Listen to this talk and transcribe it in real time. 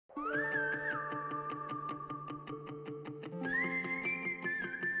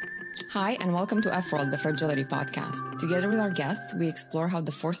Hi, and welcome to F-World, the Fragility podcast. Together with our guests, we explore how the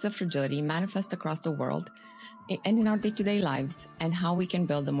forces of fragility manifest across the world and in our day-to-day lives, and how we can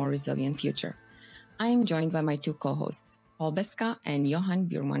build a more resilient future. I am joined by my two co-hosts, Paul Beska and Johan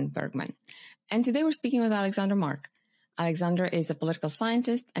Bjurman Bergman. And today we're speaking with Alexandre Marc. Alexandre is a political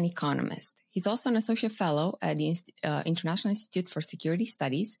scientist and economist. He's also an associate fellow at the International Institute for Security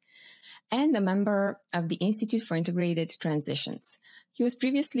Studies and a member of the Institute for Integrated Transitions. He was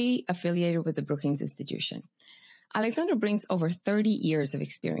previously affiliated with the Brookings Institution. Alexandre brings over 30 years of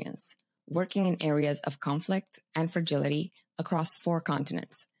experience working in areas of conflict and fragility across 4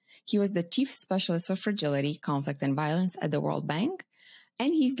 continents. He was the chief specialist for fragility, conflict, and violence at the World Bank,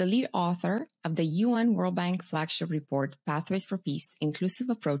 and he's the lead author of the UN World Bank flagship report, Pathways for Peace, Inclusive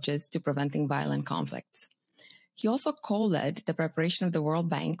Approaches to Preventing Violent Conflicts. He also co-led the preparation of the World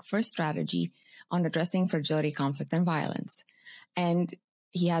Bank for a strategy on addressing fragility, conflict, and violence. And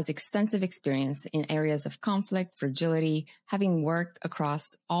he has extensive experience in areas of conflict, fragility, having worked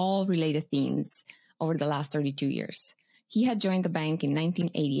across all related themes over the last 32 years. He had joined the bank in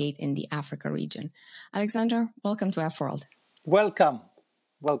 1988 in the Africa region. Alexandre, welcome to F-World. Welcome.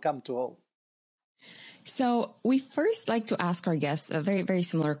 Welcome to all. So we first like to ask our guests a very, very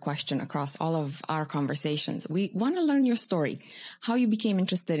similar question across all of our conversations. We want to learn your story, how you became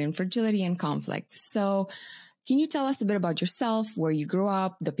interested in fragility and conflict. So can you tell us a bit about yourself, where you grew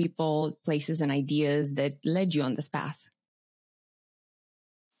up, the people, places, and ideas that led you on this path?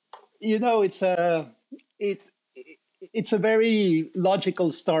 You know, it's a very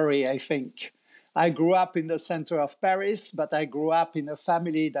logical story, I think. I grew up in the center of Paris, but I grew up in a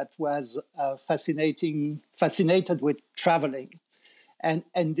family that was fascinated with traveling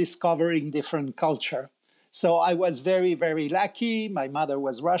and discovering different culture. So I was very, very lucky. My mother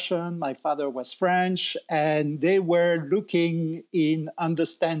was Russian, my father was French, and they were looking in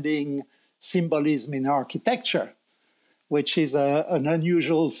understanding symbolism in architecture, which is an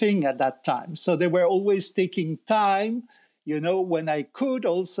unusual thing at that time. So they were always taking time, you know, when I could,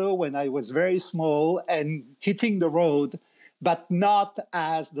 also when I was very small, and hitting the road, but not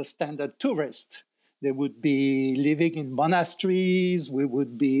as the standard tourist. They would be living in monasteries. We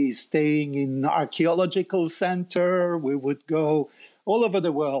would be staying in archeological center. We would go all over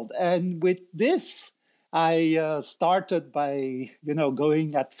the world. And with this, I started by,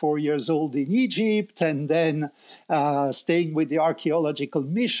 going at 4 years old in Egypt, and then staying with the archeological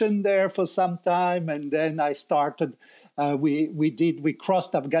mission there for some time. And then I started. We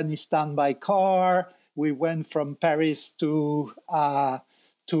crossed Afghanistan by car. We went from Paris to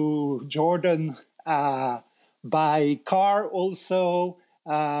Jordan by car also.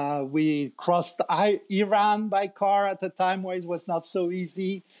 We crossed Iran by car at a time where it was not so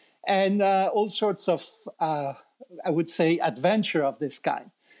easy, and all sorts of, I would say, adventure of this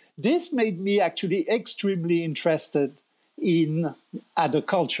kind. This made me actually extremely interested in other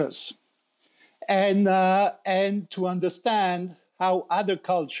cultures. And to understand how other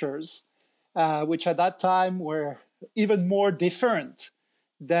cultures, which at that time were even more different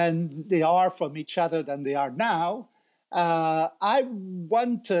than they are from each other than they are now, I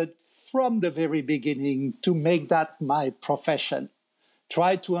wanted from the very beginning to make that my profession,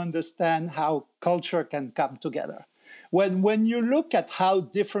 try to understand how culture can come together. When you look at how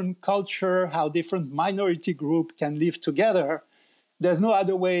different culture, how different minority group can live together, there's no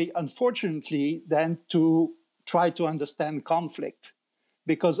other way, unfortunately, than to try to understand conflict,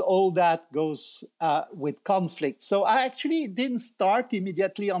 because all that goes with conflict. So I actually didn't start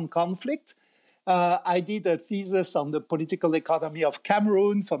immediately on conflict. I did a thesis on the political economy of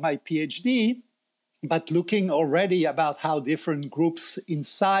Cameroon for my PhD, but looking already about how different groups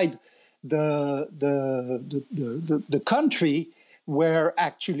inside the country were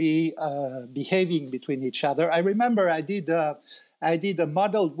actually behaving between each other. I remember I did a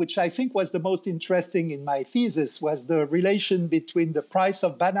model which I think was the most interesting in my thesis, was the relation between the price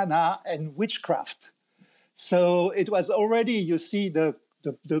of banana and witchcraft. So it was already, you see, the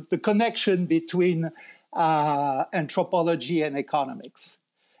connection between anthropology and economics.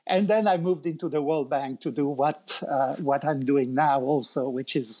 And then I moved into the World Bank to do what I'm doing now also,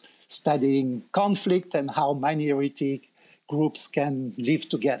 which is studying conflict and how minority groups can live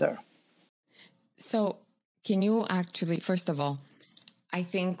together. So can you actually, first of all, I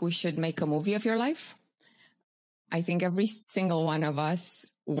think we should make a movie of your life. I think every single one of us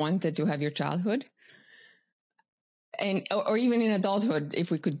wanted to have your childhood, or even in adulthood, if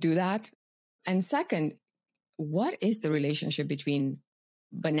we could do that. And second, what is the relationship between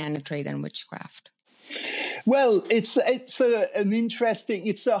banana trade and witchcraft? Well, an interesting.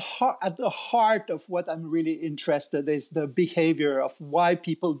 At the heart of what I'm really interested is the behavior of why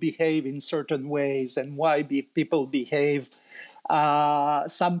people behave in certain ways and why people behave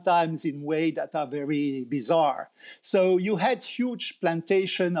sometimes in ways that are very bizarre. So you had huge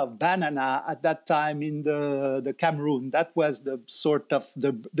plantation of banana at that time in the Cameroon. That was the sort of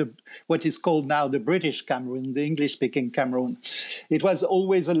the what is called now the British Cameroon, the English-speaking Cameroon. It was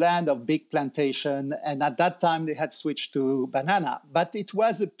always a land of big plantation, and at that time they had switched to banana. But it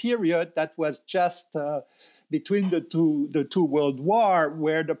was a period that was just between the two world war,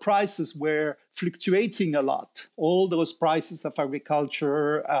 where the prices were fluctuating a lot. All those prices of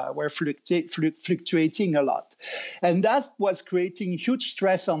agriculture were fluctuating a lot. And that was creating huge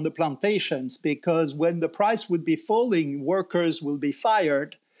stress on the plantations, because when the price would be falling, workers will be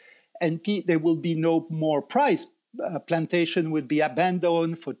fired and there will be no more price. Plantation would be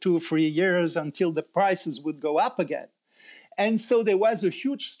abandoned for 2-3 years until the prices would go up again. And so there was a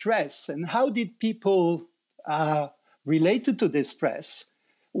huge stress. And how did people related to this stress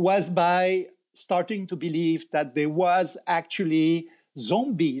was by starting to believe that there was actually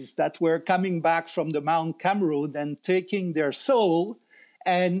zombies that were coming back from the Mount Cameroon and taking their soul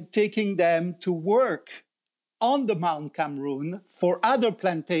and taking them to work on the Mount Cameroon for other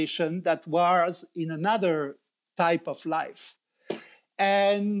plantation that was in another type of life.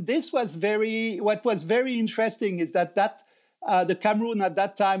 And what was very interesting is that the Cameroon at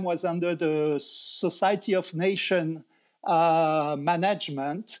that time was under the Society of Nations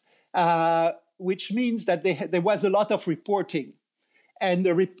management, which means that there was a lot of reporting. And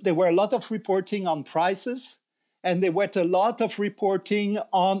there were a lot of reporting on prices, and there were a lot of reporting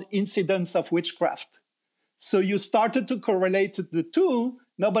on incidents of witchcraft. So you started to correlate the two.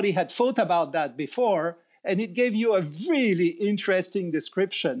 Nobody had thought about that before, and it gave you a really interesting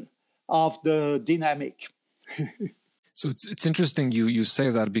description of the dynamic. So it's interesting you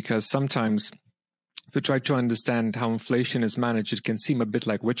say that, because sometimes if we try to understand how inflation is managed, it can seem a bit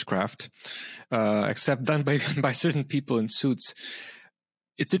like witchcraft, except done by certain people in suits.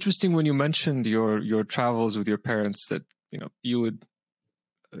 It's interesting when you mentioned your travels with your parents that you would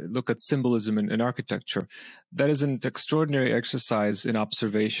look at symbolism in architecture. That is an extraordinary exercise in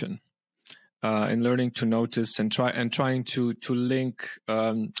observation. In learning to notice and trying to link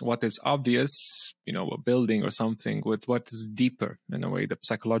what is obvious, a building or something, with what is deeper in a way, the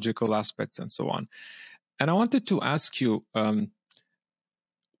psychological aspects and so on. And I wanted to ask you,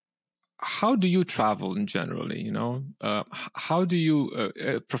 how do you travel in generally? How do you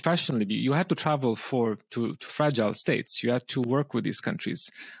professionally? You had to travel to fragile states. You had to work with these countries.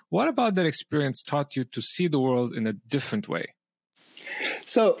 What about that experience taught you to see the world in a different way?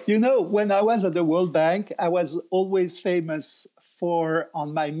 So, when I was at the World Bank, I was always famous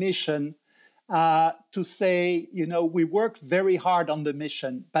on my mission, to say, we work very hard on the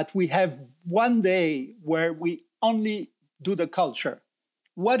mission, but we have one day where we only do the culture,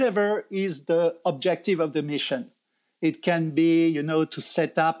 whatever is the objective of the mission. It can be, to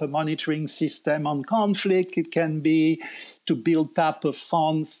set up a monitoring system on conflict. It can be to build up a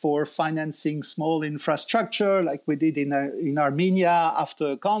fund for financing small infrastructure, like we did in Armenia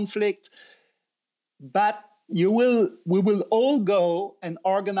after a conflict. But we will all go and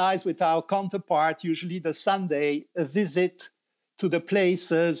organize with our counterpart, usually the Sunday, a visit to the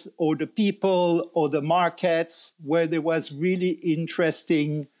places or the people or the markets where there was really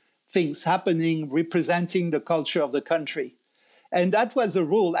interesting things happening, representing the culture of the country. And that was a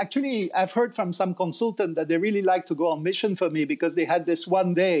rule. Actually, I've heard from some consultants that they really like to go on mission for me because they had this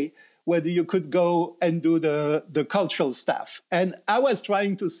one day where you could go and do the cultural stuff. And I was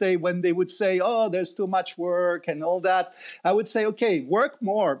trying to say, when they would say, oh, there's too much work and all that, I would say, okay, work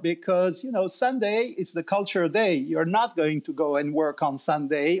more, because, Sunday is the culture day. You're not going to go and work on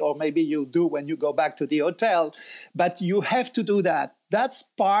Sunday, or maybe you'll do when you go back to the hotel, but you have to do that. That's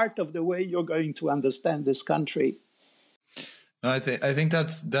part of the way you're going to understand this country. I think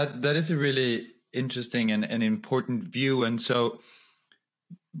that is a really interesting and important view. And so,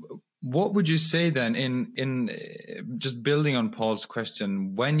 what would you say then, in just building on Paul's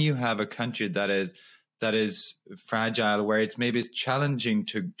question, when you have a country that is fragile, where it's maybe challenging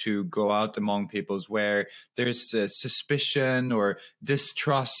to go out among peoples, where there's suspicion or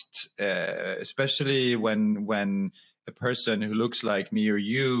distrust, especially when a person who looks like me or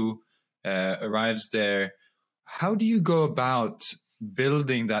you arrives there, how do you go about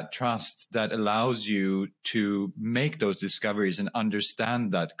building that trust that allows you to make those discoveries and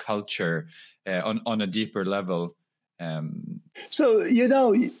understand that culture on a deeper level? So,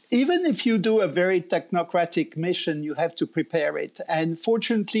 even if you do a very technocratic mission, you have to prepare it. And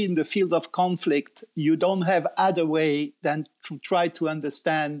fortunately, in the field of conflict, you don't have other way than to try to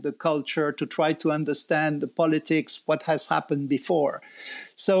understand the culture, to try to understand the politics, what has happened before.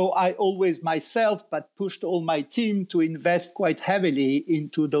 So I always myself, but pushed all my team to invest quite heavily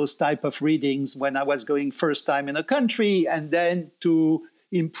into those type of readings when I was going first time in a country, and then to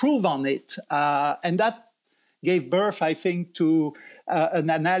improve on it. And that gave birth, I think, to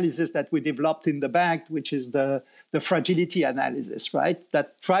an analysis that we developed in the bank, which is the fragility analysis, right?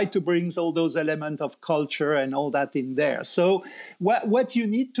 That tried to bring all those elements of culture and all that in there. So what you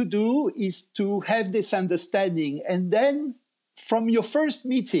need to do is to have this understanding. And then from your first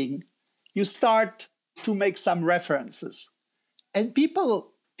meeting, you start to make some references. And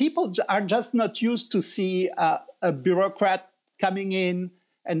people are just not used to see a bureaucrat coming in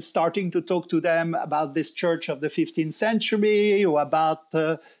and starting to talk to them about this church of the 15th century or about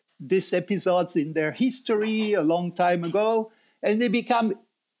these episodes in their history a long time ago. And they become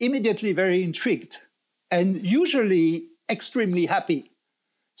immediately very intrigued and usually extremely happy,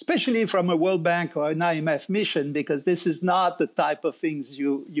 especially from a World Bank or an IMF mission, because this is not the type of things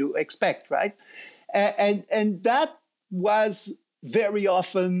you expect, right? And that was very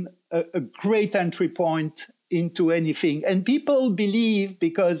often a great entry point into anything. And people believe,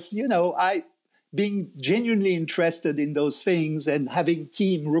 because, I being genuinely interested in those things and having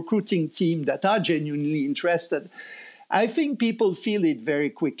recruiting team that are genuinely interested, I think people feel it very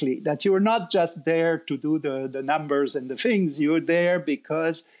quickly, that you're not just there to do the numbers and the things, you're there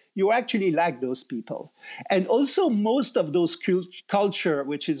because you actually like those people. And also most of those culture,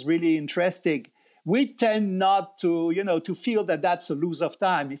 which is really interesting, we tend not to, to feel that that's a lose of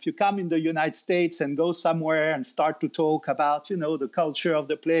time. If you come in the United States and go somewhere and start to talk about, the culture of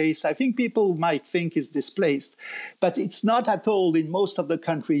the place, I think people might think is displaced. But it's not at all in most of the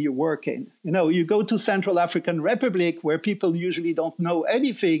country you work in. You go to Central African Republic, where people usually don't know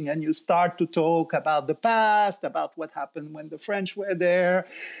anything, and you start to talk about the past, about what happened when the French were there,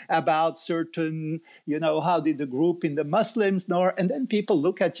 about certain, how did the group in the Muslims know, and then people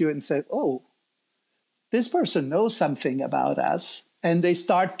look at you and say, oh, this person knows something about us, and they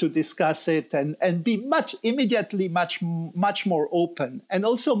start to discuss it and be immediately much more open, and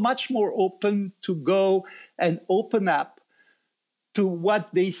also much more open to go and open up to what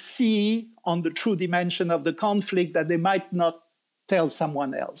they see on the true dimension of the conflict that they might not tell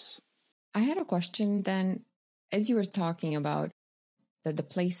someone else. I had a question then, as you were talking about the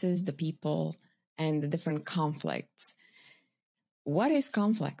places, the people, and the different conflicts. What is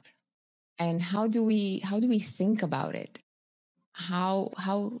conflict? And how do we think about it? How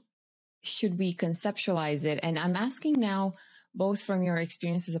should we conceptualize it? And I'm asking now, both from your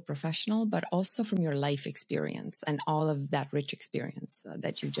experience as a professional, but also from your life experience and all of that rich experience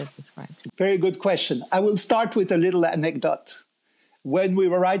that you just described. Very good question. I will start with a little anecdote. When we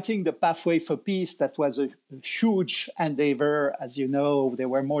were writing The Pathway for Peace, that was a huge endeavor. As you know, there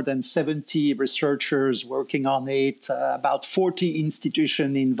were more than 70 researchers working on it, about 40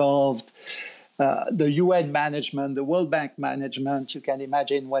 institutions involved, the UN management, the World Bank management. You can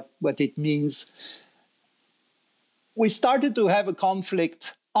imagine what it means. We started to have a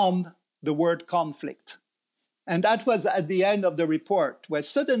conflict on the word conflict. And that was at the end of the report, where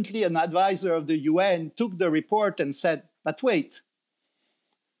suddenly an advisor of the UN took the report and said, but wait,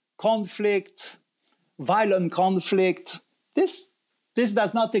 conflict, violent conflict, this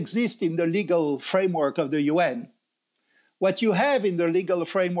does not exist in the legal framework of the UN. What you have in the legal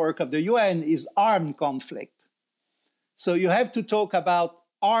framework of the UN is armed conflict. So you have to talk about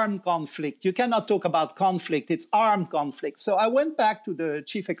armed conflict. You cannot talk about conflict, it's armed conflict. So I went back to the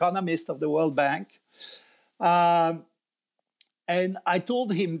chief economist of the World Bank, and I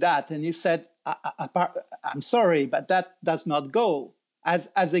told him that, and he said, I'm sorry, but that does not go.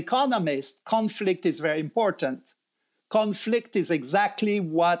 As economists, conflict is very important. Conflict is exactly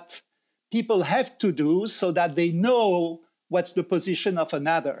what people have to do so that they know what's the position of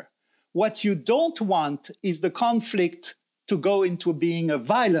another. What you don't want is the conflict to go into being a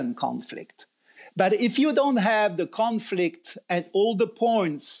violent conflict. But if you don't have the conflict and all the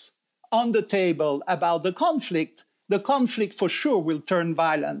points on the table about the conflict for sure will turn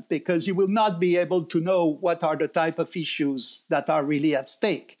violent, because you will not be able to know what are the type of issues that are really at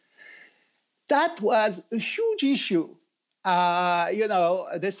stake. That was a huge issue.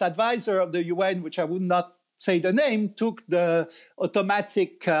 This advisor of the UN, which I would not say the name, took the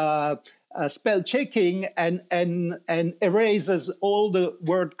automatic spell checking and erases all the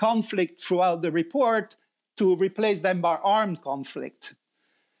word conflict throughout the report to replace them by armed conflict.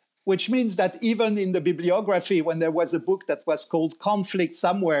 which means that even in the bibliography, when there was a book that was called Conflict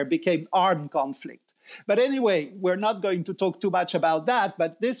somewhere, became armed conflict. But anyway, we're not going to talk too much about that,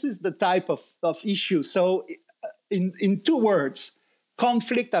 but this is the type of issue. So in two words,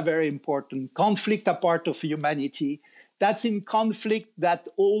 conflict are very important. Conflict are part of humanity. That's in conflict that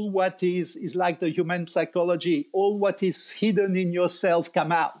all what is like the human psychology, all what is hidden in yourself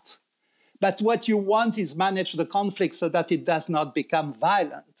come out. But what you want is manage the conflict so that it does not become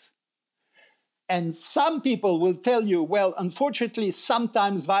violent. And some people will tell you, well, unfortunately,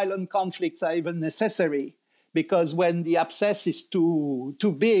 sometimes violent conflicts are even necessary because when the abscess is too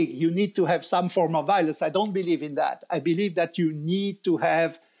big, you need to have some form of violence. I don't believe in that. I believe that you need to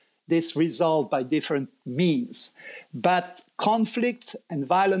have this resolved by different means. But conflict and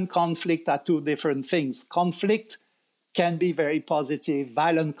violent conflict are two different things. Conflict can be very positive.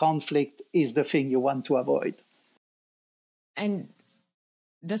 Violent conflict is the thing you want to avoid. And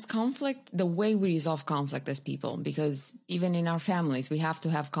does conflict, the way we resolve conflict as people, because even in our families, we have to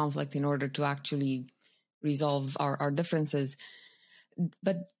have conflict in order to actually resolve our differences.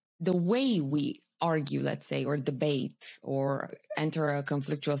 But the way we argue, let's say, or debate or enter a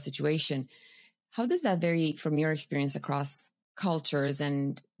conflictual situation, how does that vary from your experience across cultures?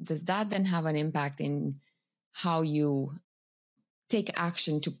 And does that then have an impact in how you take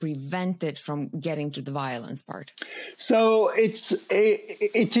action to prevent it from getting to the violence part? So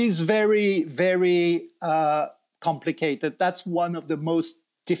it is very, very complicated. That's one of the most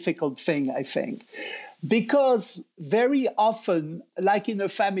difficult thing, I think. Because very often, like in a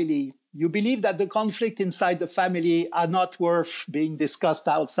family, you believe that the conflict inside the family are not worth being discussed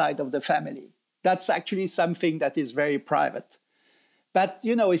outside of the family. That's actually something that is very private. But,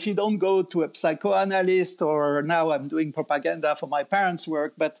 you know, if you don't go to a psychoanalyst, or now I'm doing propaganda for my parents'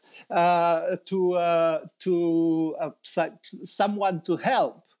 work, but someone to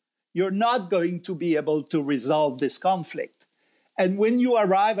help, you're not going to be able to resolve this conflict. And when you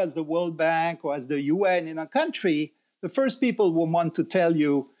arrive as the World Bank or as the UN in a country, the first people will want to tell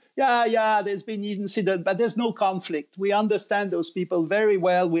you, yeah, there's been incident, but there's no conflict. We understand those people very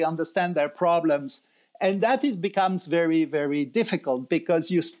well. We understand their problems. And that becomes very, very difficult because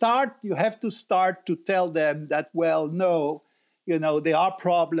you have to start to tell them that, well, no, you know, there are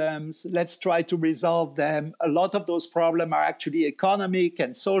problems. Let's try to resolve them. A lot of those problems are actually economic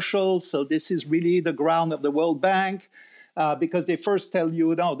and social. So this is really the ground of the World Bank because they first tell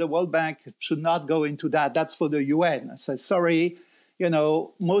you, no, the World Bank should not go into that. That's for the UN. I say, sorry. You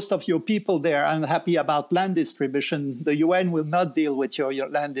know, most of your people there are unhappy about land distribution. The UN will not deal with your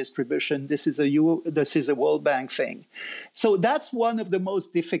land distribution. This is a World Bank thing. So that's one of the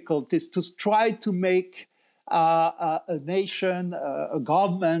most difficult, is to try to make a nation, a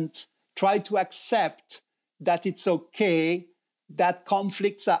government, try to accept that it's okay, that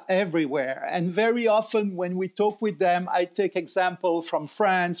conflicts are everywhere. And very often when we talk with them, I take example from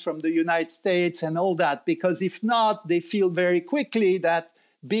France, from the United States and all that, because if not, they feel very quickly that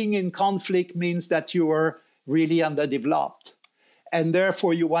being in conflict means that you are really underdeveloped. And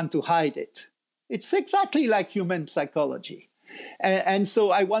therefore you want to hide it. It's exactly like human psychology. And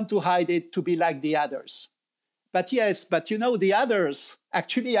so I want to hide it to be like the others. But yes, but you know, the others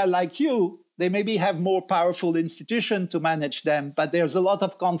actually are like you. They maybe have more powerful institutions to manage them, but there's a lot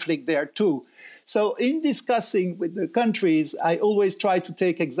of conflict there too. So in discussing with the countries, I always try to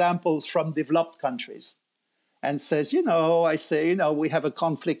take examples from developed countries and says, we have a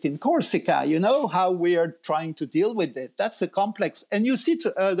conflict in Corsica, you know, how we are trying to deal with it. That's a complex. And you see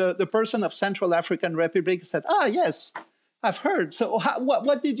the person of Central African Republic said, yes, I've heard. So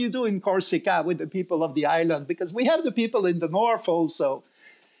what did you do in Corsica with the people of the island? Because we have the people in the north also.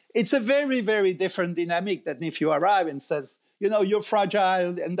 It's a very, very different dynamic than if you arrive and says, you know, you're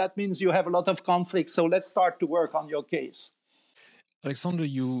fragile, and that means you have a lot of conflict, so let's start to work on your case. Alexandre,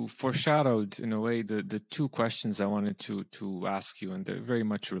 you foreshadowed, in a way, the two questions I wanted to ask you, and they're very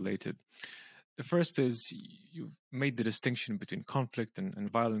much related. The first is, you've made the distinction between conflict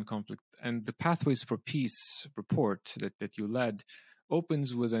and violent conflict, and the Pathways for Peace report that you led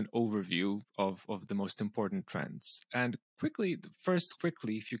opens with an overview of the most important trends. And quickly,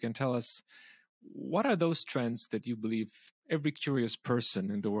 if you can tell us, what are those trends that you believe every curious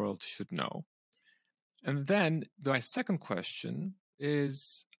person in the world should know? And then my second question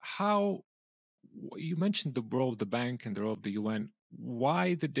is, how you mentioned the role of the bank and the role of the UN.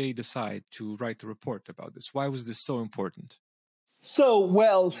 Why did they decide to write a report about this? Why was this so important? So,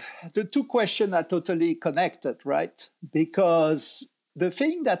 well, the two questions are totally connected, right? Because the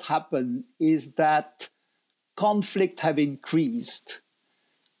thing that happened is that conflict have increased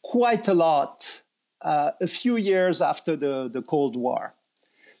quite a lot a few years after the Cold War.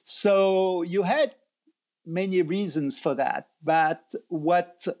 So you had many reasons for that. But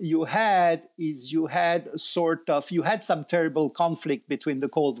what you had is you had some terrible conflict between the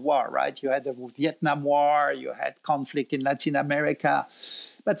Cold War, right? You had the Vietnam War, you had conflict in Latin America,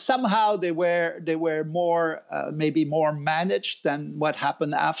 but somehow they were more maybe more managed than what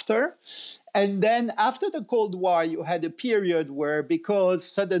happened after. And then after the Cold War, you had a period where, because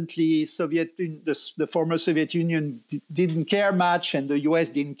suddenly the former Soviet Union didn't care much and the US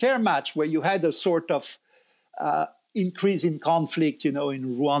didn't care much, where you had a sort of increase in conflict, in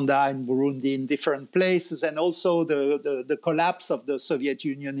Rwanda and Burundi, in different places, and also the collapse of the Soviet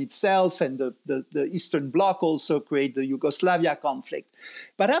Union itself, and the Eastern Bloc also created the Yugoslavia conflict.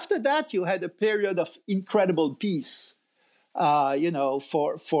 But after that, you had a period of incredible peace,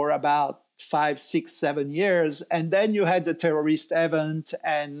 for about 5, 6, 7 years, and then you had the terrorist event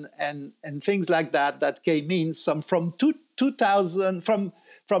and things like that came in. Some from 2000, from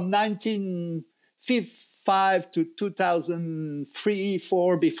 1955 to 2003,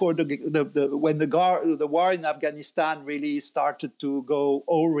 4, before when the war in Afghanistan really started to go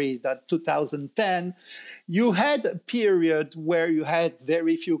awry, that 2010, you had a period where you had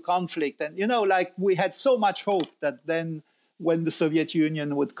very few conflict, and we had so much hope that then, when the Soviet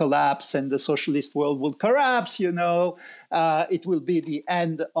Union would collapse and the socialist world would collapse, it will be the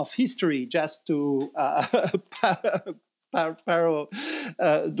end of history. Just to do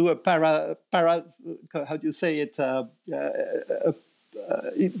a how do you say it?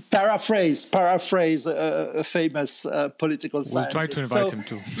 Paraphrase a famous political scientist. We'll try to invite him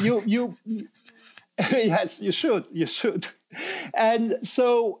too. You yes, you should. And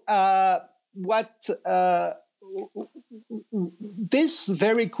so this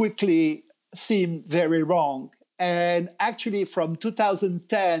very quickly seemed very wrong. And actually, from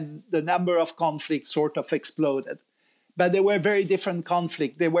 2010, the number of conflicts sort of exploded. But they were very different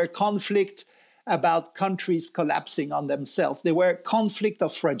conflicts. They were conflict about countries collapsing on themselves. They were conflict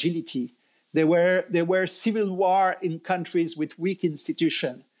of fragility. They were civil war in countries with weak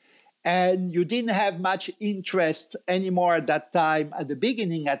institutions. And you didn't have much interest anymore at that time, at the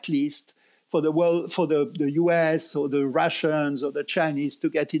beginning at least, for the US or the Russians or the Chinese to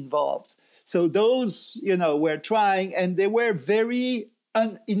get involved. So those, were trying, and they were very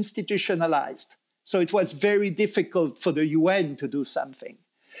uninstitutionalized. So it was very difficult for the UN to do something.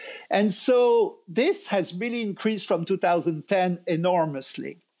 And so this has really increased from 2010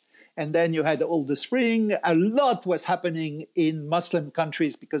 enormously. And then you had all the spring. A lot was happening in Muslim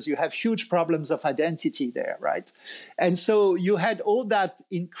countries because you have huge problems of identity there, right? And so you had all that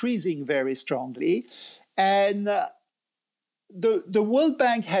increasing very strongly. And the World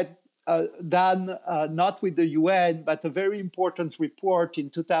Bank had done, not with the UN, but a very important report in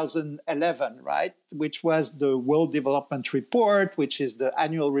 2011, right? Which was the World Development Report, which is the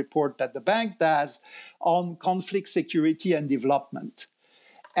annual report that the bank does on conflict, security, and development.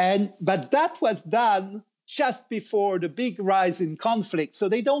 But that was done just before the big rise in conflict. So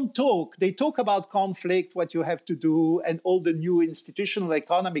they don't talk. They talk about conflict, what you have to do, and all the new institutional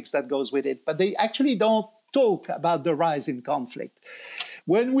economics that goes with it. But they actually don't talk about the rise in conflict.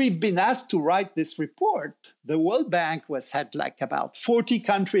 When we've been asked to write this report, the World Bank had about 40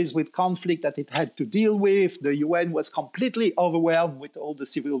 countries with conflict that it had to deal with. The UN was completely overwhelmed with all the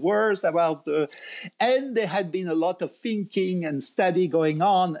civil wars and there had been a lot of thinking and study going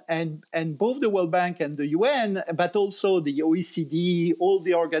on. And both the World Bank and the UN, but also the OECD, all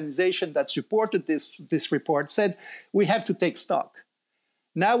the organizations that supported this report said, we have to take stock.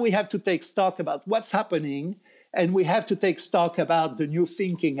 Now we have to take stock about what's happening, and we have to take stock about the new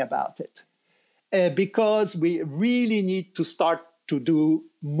thinking about it. Because we really need to start to do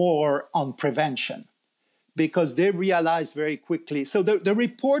more on prevention. Because they realized very quickly. So the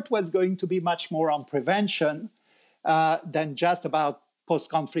report was going to be much more on prevention than just about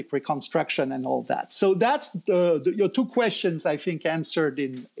post-conflict reconstruction and all that. So that's your two questions, I think, answered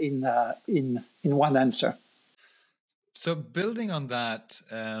in one answer. So building on that,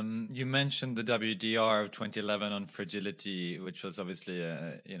 you mentioned the WDR of 2011 on fragility, which was obviously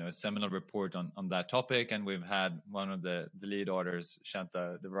a seminal report on that topic, and we've had one of the lead authors,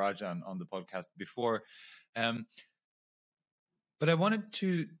 Shanta Devarajan, on the podcast before. But I wanted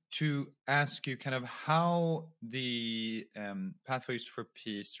to ask you kind of how the Pathways for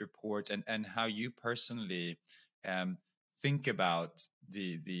Peace report and how you personally think about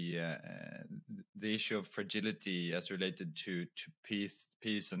the issue of fragility as related to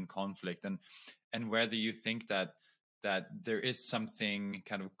peace and conflict, and whether you think that there is something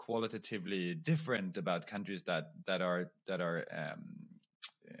kind of qualitatively different about countries that are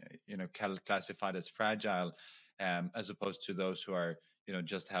classified as fragile, as opposed to those who are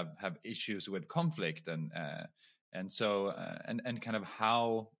just have issues with conflict, and kind of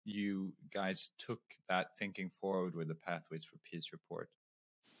how you guys took that thinking forward with the Pathways for Peace report.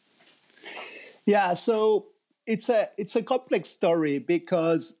 Yeah, so it's a complex story,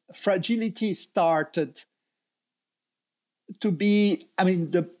 because Fragility started to be,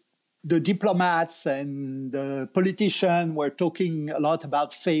 the diplomats and the politicians were talking a lot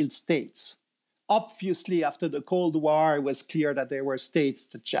about failed states. Obviously, after the Cold War, it was clear that there were states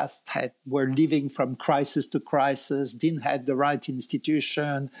that just were living from crisis to crisis, didn't have the right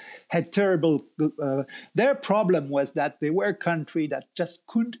institution, had terrible. Their problem was that they were a country that just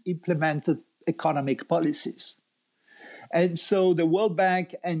couldn't implement economic policies. And so the World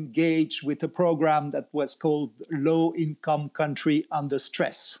Bank engaged with a program that was called Low Income Country Under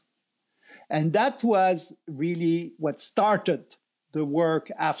Stress. And that was really what started the work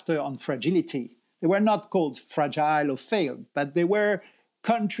after on Fragility. They were not called fragile or failed, but they were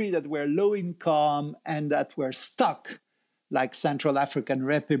countries that were low income and that were stuck, like Central African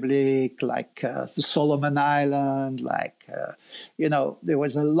Republic, like the Solomon Islands, there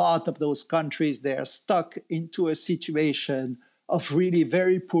was a lot of those countries there stuck into a situation of really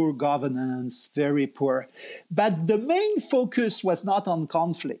very poor governance, very poor. But the main focus was not on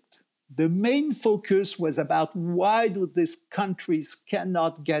conflict. The main focus was about why do these countries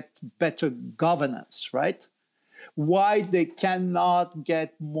cannot get better governance, right? Why they cannot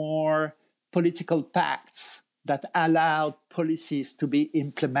get more political pacts that allowed policies to be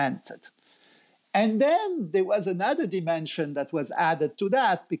implemented. And then there was another dimension that was added to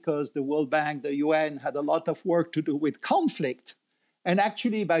that, because the World Bank, the UN had a lot of work to do with conflict. And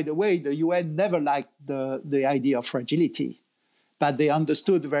actually, by the way, the UN never liked the idea of fragility, but they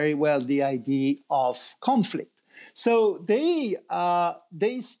understood very well the idea of conflict. So they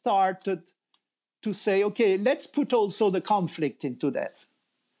started to say, okay, let's put also the conflict into that.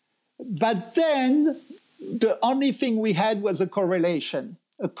 But then the only thing we had was a correlation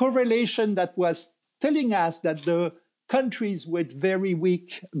that was telling us that the countries with very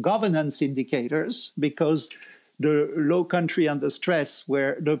weak governance indicators, because the low country under stress,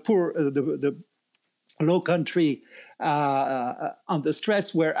 where the poor, the low country under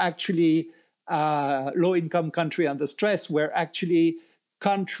stress were actually low-income country under stress were actually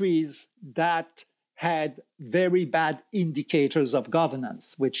countries that had very bad indicators of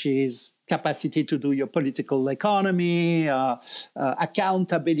governance, which is capacity to do your political economy,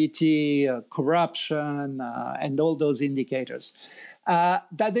 accountability, corruption, and all those indicators.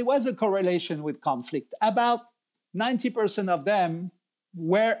 That there was a correlation with conflict. About 90% of them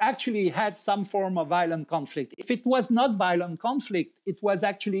were actually had some form of violent conflict. If it was not violent conflict, it was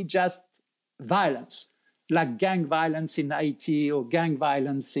actually just violence, like gang violence in Haiti or gang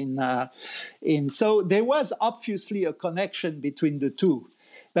violence in. So there was obviously a connection between the two,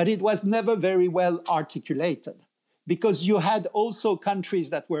 but it was never very well articulated, because you had also countries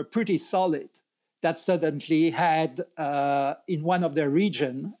that were pretty solid that suddenly had in one of their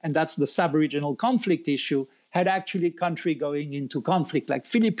region, and that's the sub-regional conflict issue, had actually country going into conflict. Like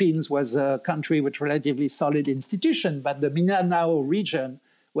Philippines was a country with relatively solid institution, but the Mindanao region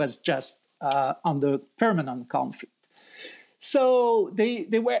was just under permanent conflict. So they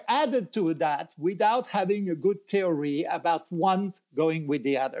were added to that without having a good theory about one going with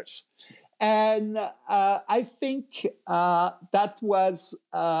the others. And I think that was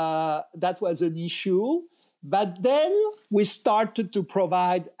an issue. But then we started to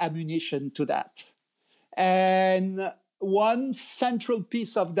provide ammunition to that. And one central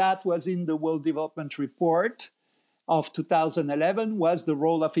piece of that was in the World Development Report of 2011 was the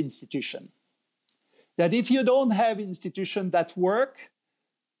role of institution. That if you don't have institutions that work,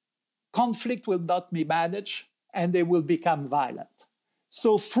 conflict will not be managed and they will become violent.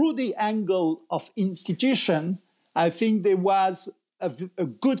 So through the angle of institution, I think there was a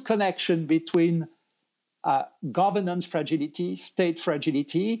good connection between governance fragility, state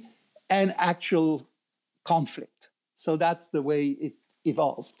fragility, and actual conflict. So that's the way it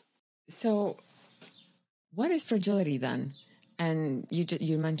evolved. So what is fragility then? And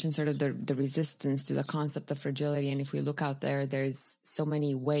you mentioned sort of the resistance to the concept of fragility. And if we look out there, there's so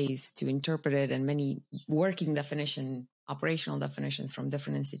many ways to interpret it and many working definition, operational definitions from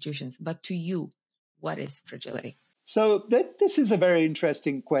different institutions. But to you, what is fragility? So this is a very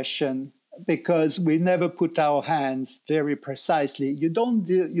interesting question, because we never put our hands very precisely.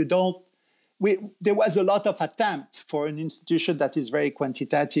 There was a lot of attempt for an institution that is very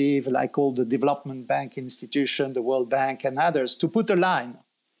quantitative, like all the development bank institution, the World Bank and others, to put a line.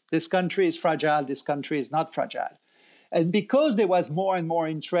 This country is fragile, this country is not fragile. And because there was more and more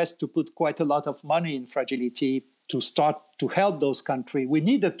interest to put quite a lot of money in fragility, to start to help those countries, we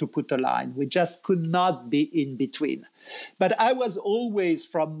needed to put a line. We just could not be in between. But I was always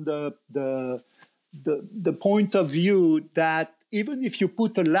from the point of view that even if you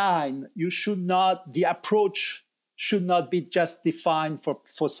put a line, the approach should not be just defined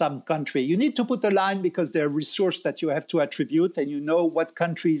for some country. You need to put a line because there are resources that you have to attribute, and you know what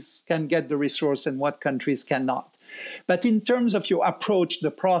countries can get the resource and what countries cannot. But in terms of your approach,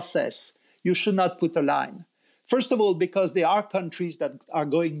 the process, you should not put a line. First of all, because there are countries that are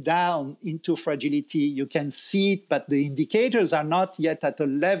going down into fragility. You can see it, but the indicators are not yet at a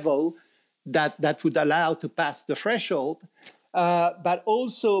level that would allow to pass the threshold. But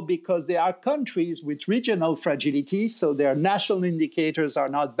also because there are countries with regional fragility, so their national indicators are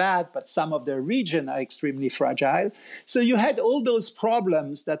not bad, but some of their region are extremely fragile. So you had all those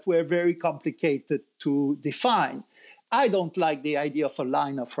problems that were very complicated to define. I don't like the idea of a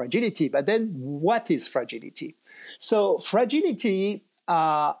line of fragility, but then what is fragility? So fragility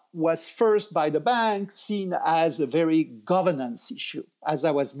was first by the bank seen as a very governance issue, as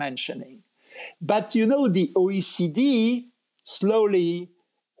I was mentioning. But the OECD slowly,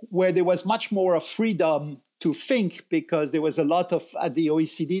 where there was much more of freedom to think, because there was a lot of, at the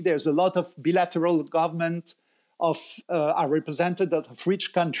OECD, there's a lot of bilateral government are represented of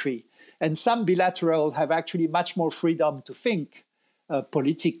rich country. And some bilateral have actually much more freedom to think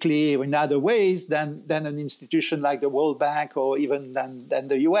politically or in other ways than an institution like the World Bank or even than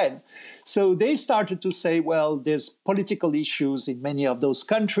the UN. So they started to say, well, there's political issues in many of those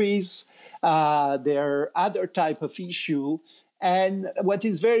countries. There are other type of issue. And what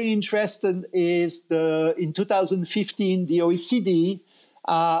is very interesting is in 2015, the OECD,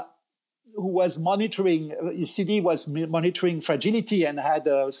 who was monitoring, OECD was monitoring fragility and had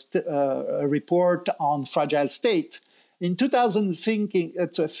a report on fragile state. In 2015,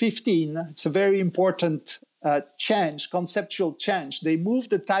 it's a very important change, conceptual change. They moved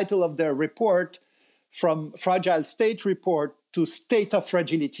the title of their report from Fragile State Report to State of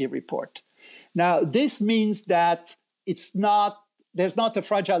Fragility Report. Now, this means that there's not a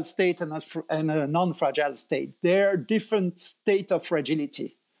fragile state and a non-fragile state. There are different states of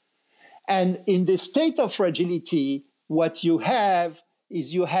fragility. And in the state of fragility, what you have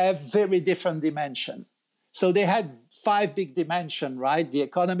is you have very different dimensions. So they had 5 big dimensions, right? The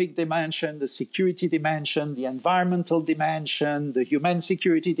economic dimension, the security dimension, the environmental dimension, the human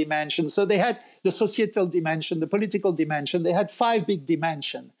security dimension. So they had the societal dimension, the political dimension. They had 5 big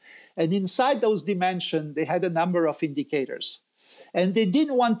dimensions. And inside those dimensions, they had a number of indicators. And they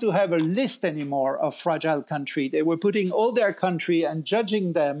didn't want to have a list anymore of fragile countries. They were putting all their country and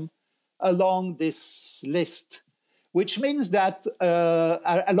judging them along this list, which means that,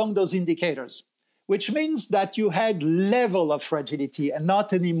 along those indicators, which means that you had level of fragility and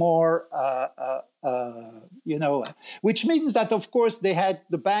not anymore, which means that, of course,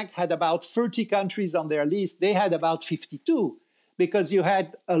 the bank had about 30 countries on their list. They had about 52 because you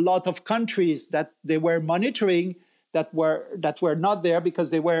had a lot of countries that they were monitoring that were not there because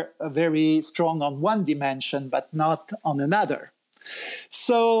they were very strong on one dimension, but not on another.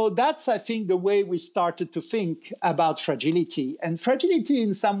 So that's, I think, the way we started to think about fragility. And fragility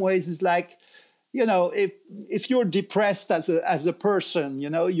in some ways is like, if you're depressed as a person,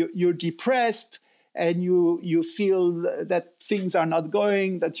 you're depressed and you feel that things are not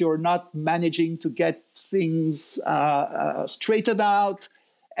going, that you're not managing to get things straightened out.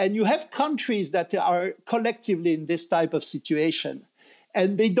 And you have countries that are collectively in this type of situation.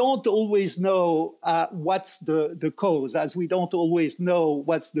 And they don't always know what's the cause, as we don't always know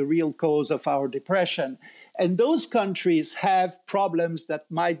what's the real cause of our depression. And those countries have problems that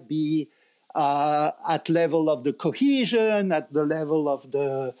might be at level of the cohesion, at the level of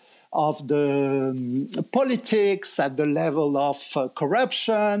the politics, at the level of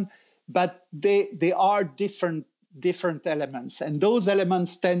corruption, but they are different elements. And those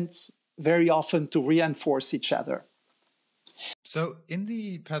elements tend very often to reinforce each other. So in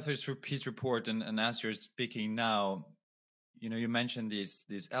the Pathways for Peace report, and as you're speaking now, you mentioned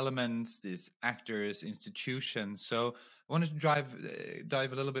these elements, these actors, institutions. So I wanted to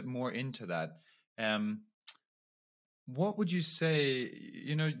dive a little bit more into that. What would you say?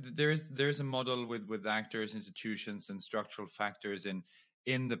 There's a model with actors, institutions, and structural factors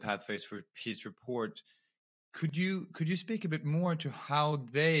in the Pathways for Peace report. Could you speak a bit more to how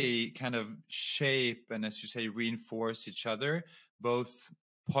they kind of shape and, as you say, reinforce each other, both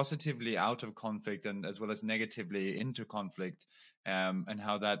positively out of conflict and as well as negatively into conflict, and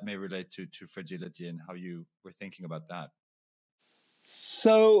how that may relate to fragility and how you were thinking about that?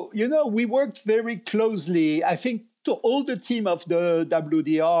 So, we worked very closely. I think to all the team of the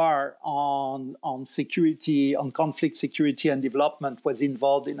WDR on security, on conflict security and development was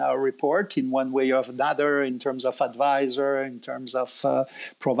involved in our report in one way or another, in terms of advisor, in terms of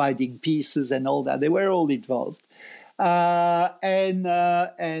providing pieces and all that. They were all involved. And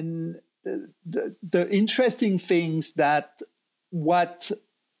the interesting things that what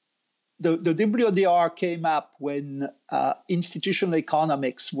the WDR came up when institutional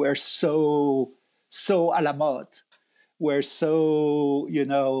economics were so à la mode, were so,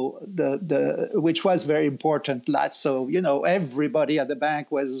 which was very important. So, everybody at the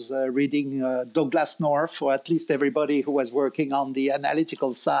bank was reading Douglas North, or at least everybody who was working on the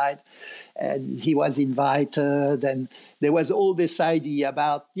analytical side. And he was invited, and there was all this idea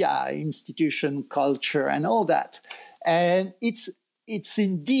about, institution culture and all that. And it's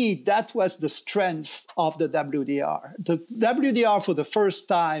indeed, that was the strength of the WDR. The WDR, for the first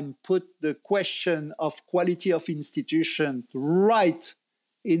time, put the question of quality of institution right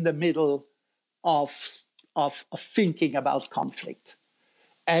in the middle of thinking about conflict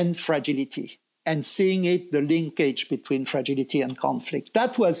and fragility, and seeing it, the linkage between fragility and conflict.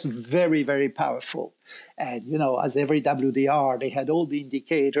 That was very, very powerful. And, as every WDR, they had all the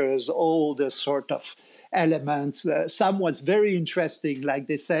indicators, all the sort of elements. Some was very interesting, like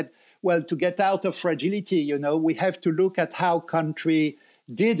they said, well, to get out of fragility, we have to look at how country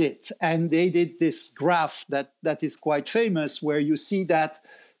did it. And they did this graph that is quite famous, where you see that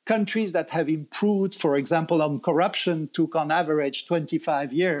countries that have improved, for example, on corruption, took on average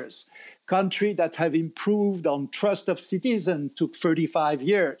 25 years. Countries that have improved on trust of citizens took 35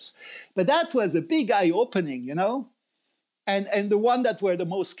 years. But that was a big eye-opening, And the one that were the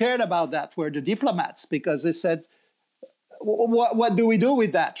most scared about that were the diplomats, because they said, what do we do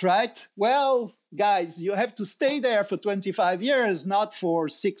with that, right? Well, guys, you have to stay there for 25 years, not for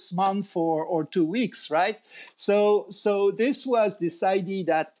 6 months or 2 weeks, right? So this was this idea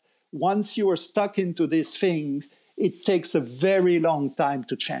that once you are stuck into these things, it takes a very long time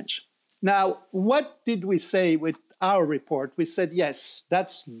to change. Now, what did we say with our report? We said, yes,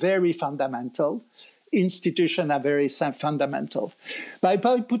 that's very fundamental. Institutions are very fundamental. By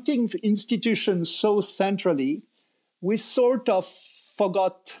putting institutions so centrally, we sort of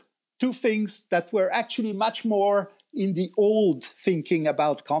forgot two things that were actually much more in the old thinking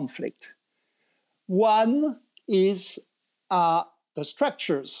about conflict. One is the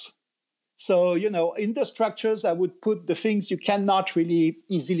structures. So, in the structures, I would put the things you cannot really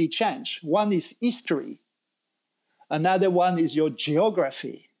easily change. One is history. Another one is your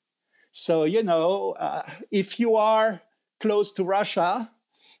geography. So, if you are close to Russia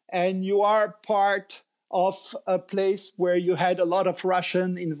and you are part of a place where you had a lot of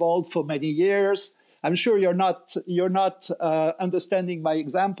Russian involved for many years, I'm sure you're not understanding my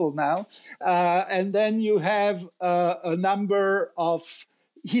example now. And then you have a number of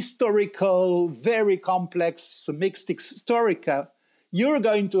historical, very complex, mixed historica. You're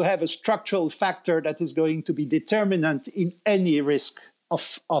going to have a structural factor that is going to be determinant in any risk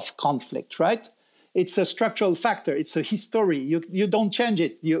of conflict, right? It's a structural factor. It's a history. You don't change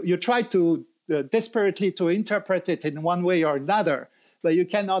it. You try to desperately to interpret it in one way or another, but you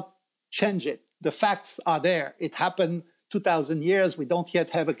cannot change it. The facts are there. It happened 2,000 years. We don't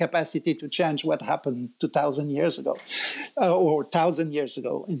yet have a capacity to change what happened 2,000 years ago, or 1,000 years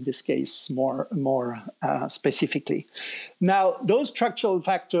ago, in this case, more specifically. Now, those structural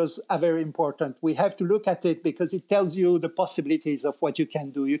factors are very important. We have to look at it because it tells you the possibilities of what you can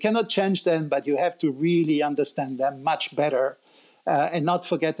do. You cannot change them, but you have to really understand them much better and not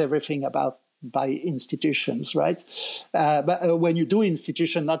forget everything by institutions, right? But when you do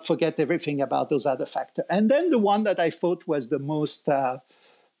institution, not forget everything about those other factors. And then the one that I thought was the most, not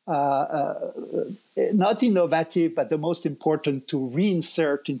innovative, but the most important to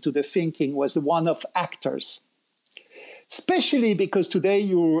reinsert into the thinking was the one of actors. Especially because today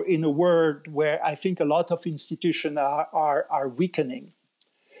you're in a world where I think a lot of institutions are weakening.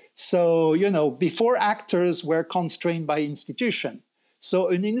 So, before actors were constrained by institution. So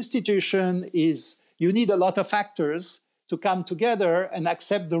an institution is, you need a lot of actors to come together and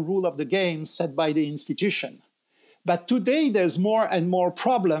accept the rule of the game set by the institution. But today there's more and more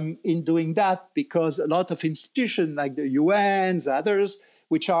problem in doing that because a lot of institutions like the UNs, others,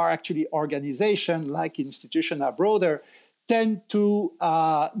 which are actually organizations like institutions are broader, tend to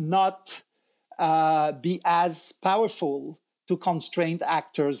not be as powerful to constrain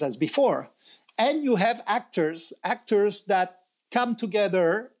actors as before. And you have actors that come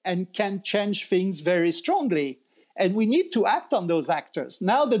together and can change things very strongly. And we need to act on those actors.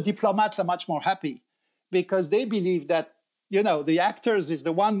 Now the diplomats are much more happy because they believe that the actors is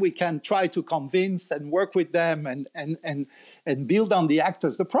the one we can try to convince and work with them and build on the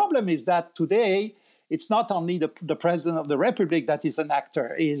actors. The problem is that today, it's not only the president of the republic that is an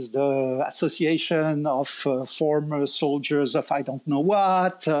actor, is the association of former soldiers of I don't know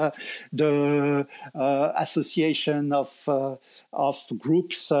what, the association of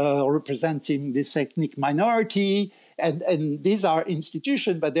groups representing this ethnic minority. And these are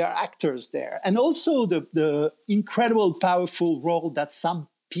institutions, but there are actors there. And also the incredible, powerful role that some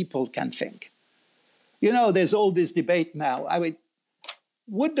people can think. There's all this debate now.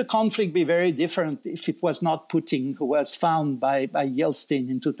 Would the conflict be very different if it was not Putin who was found by Yeltsin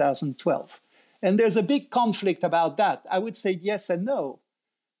in 2012? And there's a big conflict about that. I would say yes and no.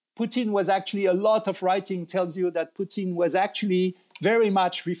 Putin was actually, a lot of writing tells you that Putin was actually very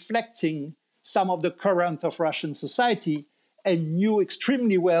much reflecting some of the current of Russian society and knew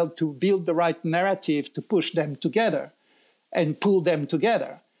extremely well to build the right narrative to push them together and pull them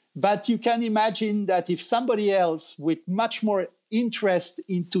together. But you can imagine that if somebody else with much more interest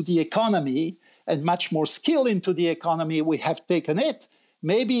into the economy and much more skill into the economy would have taken it,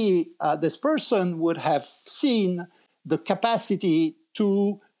 maybe this person would have seen the capacity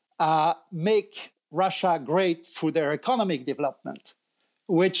to make Russia great through their economic development,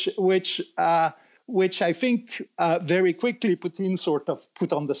 which I think very quickly Putin sort of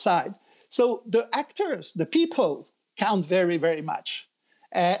put on the side. So the actors, the people, count very, very much.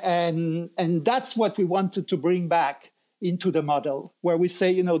 And that's what we wanted to bring back into the model, where we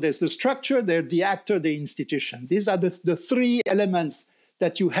say, there's the structure, there's the actor, the institution. These are the three elements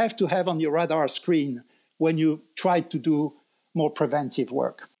that you have to have on your radar screen when you try to do more preventive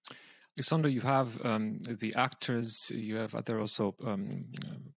work. Alexandre, you have the actors, you have other also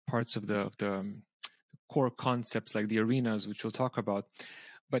parts of the core concepts like the arenas, which we'll talk about.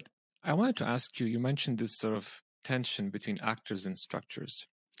 But I wanted to ask you, you mentioned this sort of tension between actors and structures.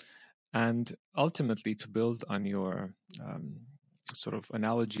 And ultimately, to build on your sort of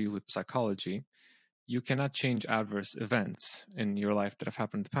analogy with psychology, you cannot change adverse events in your life that have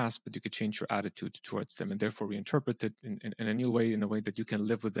happened in the past, but you could change your attitude towards them and therefore reinterpret it in a new way, in a way that you can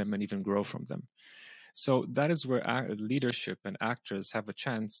live with them and even grow from them. So that is where leadership and actors have a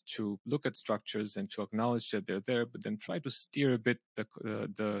chance to look at structures and to acknowledge that they're there, but then try to steer a bit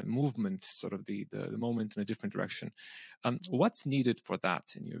the movement, sort of the moment in a different direction. What's needed for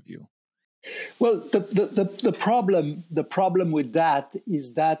that, in your view? Well, the problem with that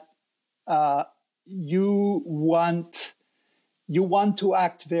is that you want to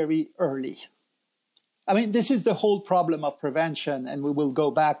act very early. I mean, this is the whole problem of prevention, and we will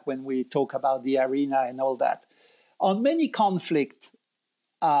go back when we talk about the arena and all that. On many conflicts,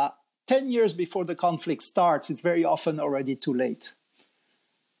 10 years before the conflict starts, it's very often already too late.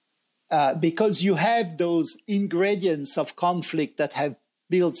 Because you have those ingredients of conflict that have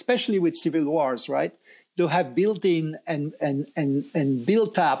built, especially with civil wars, right? To have built in and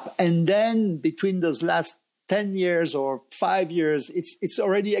built up, and then between those last 10 years or 5 years, it's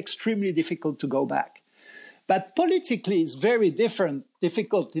already extremely difficult to go back. But politically, it's very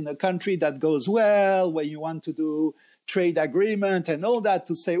difficult in a country that goes well, where you want to do trade agreement and all that,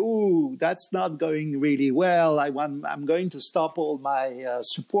 to say, "Ooh, that's not going really well. I'm going to stop all my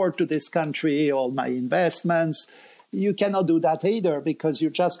support to this country, all my investments." You cannot do that either, because you're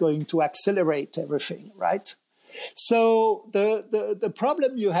just going to accelerate everything, right? So the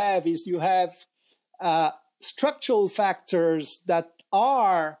problem you have is you have structural factors that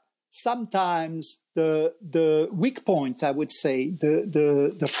are sometimes the weak point, I would say,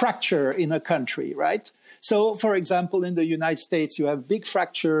 the fracture in a country, right? So, for example, in the United States, you have big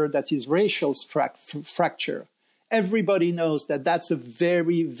fracture that is racial fracture. Everybody knows that that's a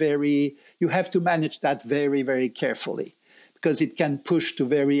you have to manage that very, very carefully, because it can push to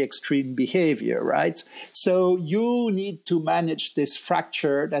very extreme behavior, right? So you need to manage this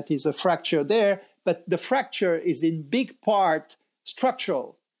fracture. That is a fracture there, but the fracture is in big part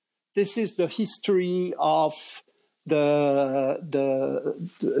structural. This is the history of the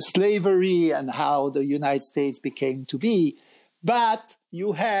slavery and how the United States became to be. But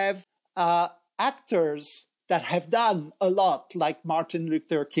you have actors that have done a lot, like Martin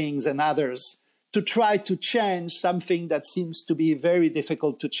Luther King and others, to try to change something that seems to be very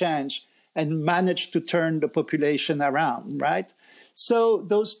difficult to change and manage to turn the population around, right? So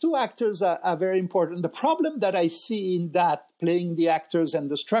those two actors are very important. The problem that I see in that, playing the actors and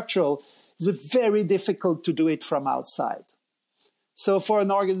the structural, is very difficult to do it from outside. So for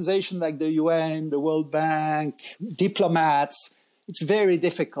an organization like the UN, the World Bank, diplomats, it's very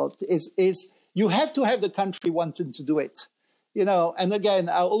difficult. You have to have the country wanting to do it. And again,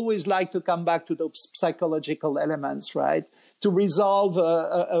 I always like to come back to those psychological elements, right? To resolve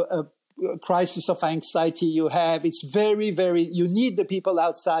a crisis of anxiety you have, it's very, very, you need the people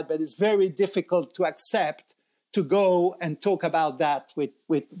outside, but it's very difficult to accept to go and talk about that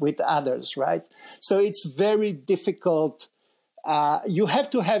with others, right? So it's very difficult. You have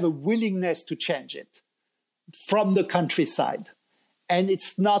to have a willingness to change it from the countryside. And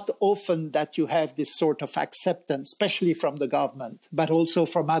it's not often that you have this sort of acceptance, especially from the government, but also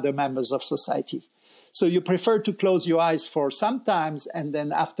from other members of society. So you prefer to close your eyes for some times, and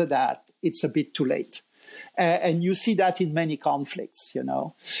then after that, it's a bit too late. And you see that in many conflicts, They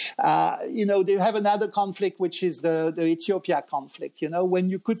have another conflict, which is the Ethiopia conflict. When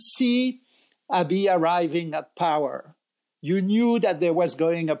you could see Abiy arriving at power, you knew that there was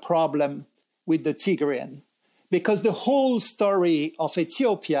going a problem with the Tigrayan. Because the whole story of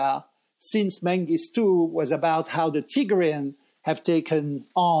Ethiopia since Mengistu was about how the Tigrayan have taken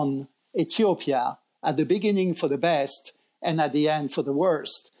on Ethiopia at the beginning for the best and at the end for the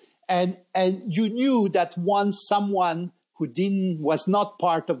worst. And you knew that once someone who was not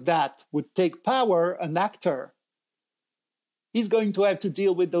part of that would take power, an actor, he's going to have to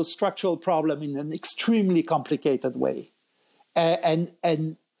deal with those structural problems in an extremely complicated way.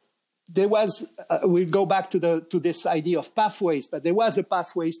 And there was, we'll go back to this idea of pathways, but there was a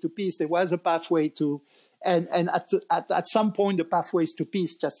pathways to peace. There was a pathway to, and at some point, the pathways to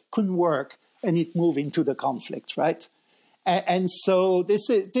peace just couldn't work, and it moved into the conflict, right? And so this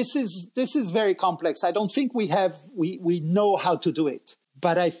is very complex. I don't think we know how to do it,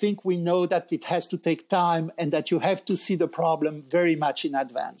 but I think we know that it has to take time and that you have to see the problem very much in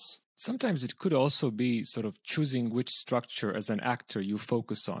advance. Sometimes it could also be sort of choosing which structure as an actor you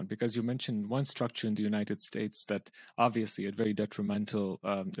focus on, because you mentioned one structure in the United States that obviously had very detrimental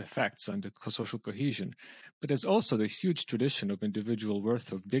effects on the social cohesion. But there's also this huge tradition of individual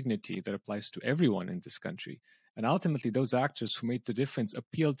worth of dignity that applies to everyone in this country. And ultimately, those actors who made the difference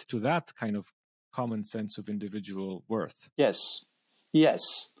appealed to that kind of common sense of individual worth. Yes.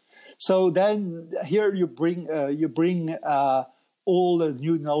 So then here you bring all a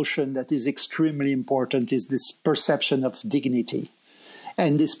new notion that is extremely important is this perception of dignity.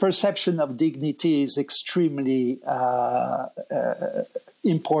 And this perception of dignity is extremely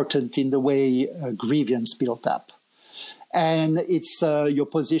important in the way grievance built up. And it's your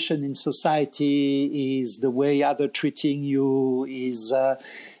position in society, is the way others treating you,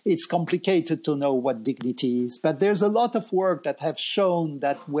 it's complicated to know what dignity is. But there's a lot of work that have shown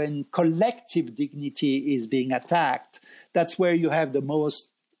that when collective dignity is being attacked, that's where you have the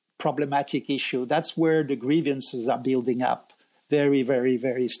most problematic issue. That's where the grievances are building up very, very,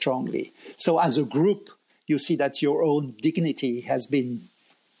 very strongly. So as a group, you see that your own dignity has been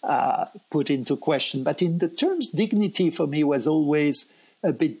put into question. But in the terms dignity, for me, was always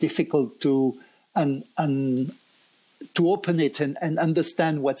a bit difficult to open it and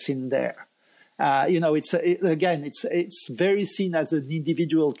understand what's in there. It's very seen as an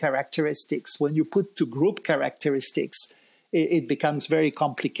individual characteristics. When you put to group characteristics, it becomes very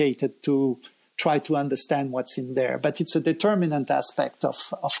complicated to try to understand what's in there. But it's a determinant aspect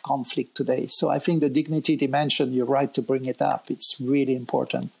of conflict today. So I think the dignity dimension, you're right to bring it up. It's really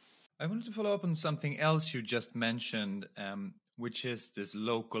important. I wanted to follow up on something else you just mentioned, which is this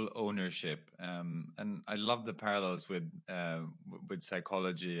local ownership. And I love the parallels with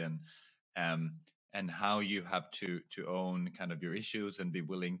psychology and how you have to own kind of your issues and be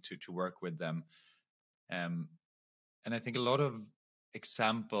willing to work with them. And I think a lot of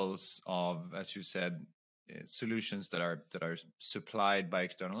examples of, as you said, solutions that are supplied by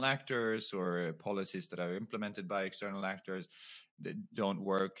external actors or policies that are implemented by external actors that don't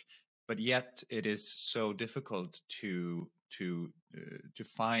work, but yet it is so difficult to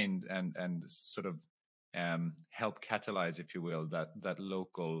find and sort of help catalyze, if you will, that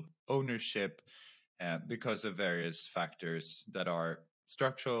local ownership because of various factors that are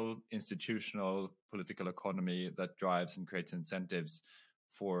structural, institutional, political economy that drives and creates incentives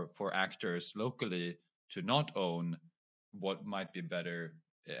for actors locally to not own what might be better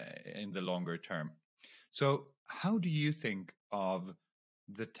in the longer term. So how do you think of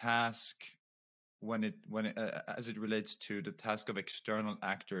the task when it as it relates to the task of external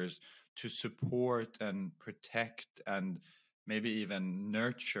actors to support and protect and maybe even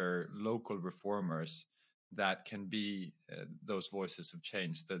nurture local reformers that can be those voices of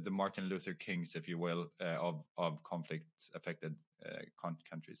change, the Martin Luther Kings, if you will, of conflict-affected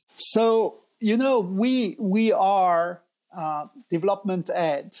countries? So, we are development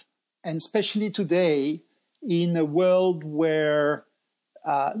aid, and especially today in a world where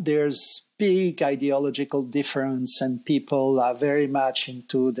there's big ideological difference, and people are very much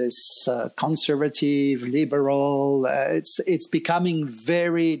into this conservative, liberal. It's becoming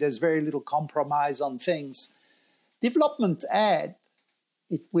there's very little compromise on things. Development aid,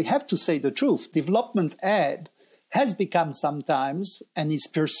 we have to say the truth, development aid has become sometimes, and is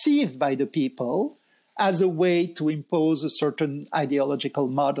perceived by the people, as a way to impose a certain ideological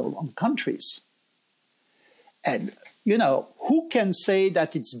model on countries. And who can say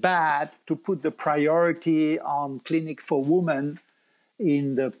that it's bad to put the priority on clinic for women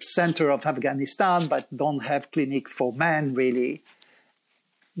in the center of Afghanistan, but don't have clinic for men, really?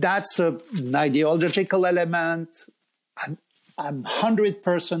 That's an ideological element. I'm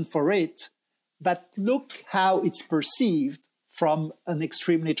 100% for it. But look how it's perceived from an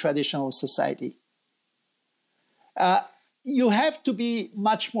extremely traditional society. You have to be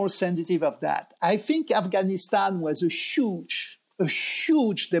much more sensitive of that. I think Afghanistan was a huge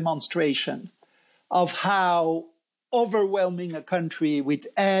demonstration of how overwhelming a country with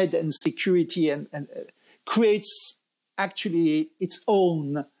aid and security and creates actually its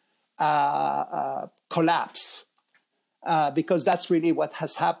own collapse, because that's really what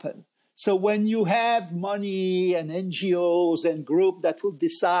has happened. So when you have money and NGOs and groups that will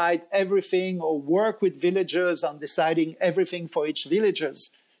decide everything or work with villagers on deciding everything for each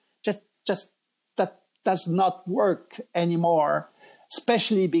villagers, just that does not work anymore,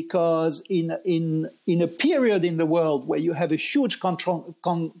 especially because in a period in the world where you have a huge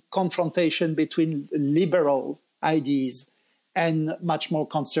confrontation between liberal ideas and much more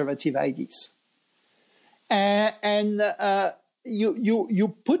conservative ideas.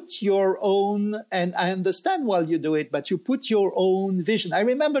 You put your own, and I understand why you do it, but you put your own vision. I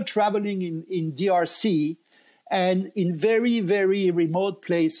remember traveling in DRC, and in very, very remote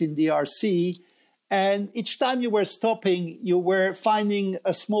place in DRC, and each time you were stopping, you were finding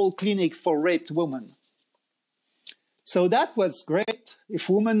a small clinic for raped women. So that was great. If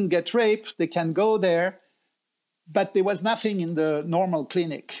women get raped, they can go there, but there was nothing in the normal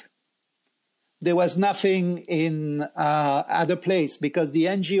clinic. There was nothing in other place because the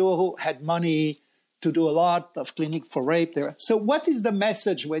NGO had money to do a lot of clinic for rape there. So what is the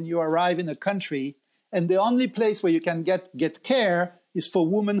message when you arrive in a country and the only place where you can get care is for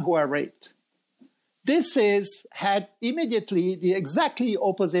women who are raped? This had immediately the exactly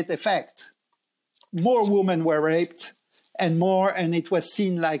opposite effect. More women were raped and it was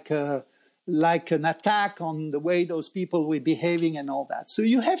seen like an attack on the way those people were behaving and all that. So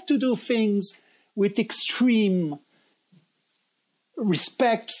you have to do things with extreme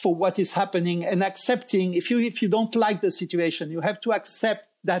respect for what is happening and accepting, if you don't like the situation, you have to accept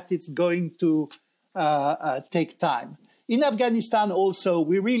that it's going to take time. In Afghanistan also,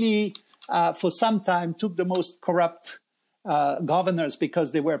 we really, for some time, took the most corrupt governors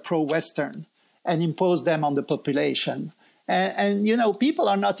because they were pro-Western and imposed them on the population. And people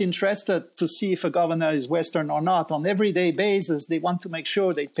are not interested to see if a governor is Western or not. On everyday basis, they want to make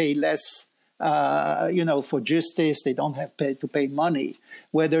sure they pay less for justice. They don't have to pay money.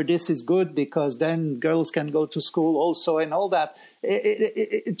 Whether this is good because then girls can go to school also and all that.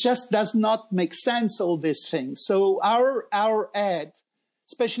 It just does not make sense, all these things. So our ad,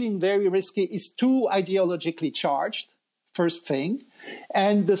 especially in very risky, is too ideologically charged, first thing.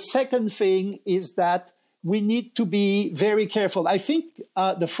 And the second thing is that we need to be very careful. I think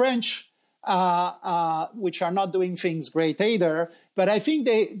the French, which are not doing things great either, but I think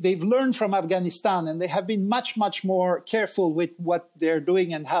they've learned from Afghanistan and they have been much, much more careful with what they're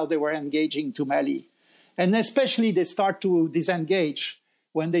doing and how they were engaging to Mali. And especially they start to disengage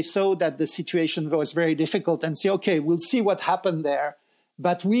when they saw that the situation was very difficult and say, okay, we'll see what happened there.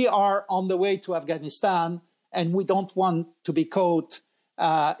 But we are on the way to Afghanistan and we don't want to be caught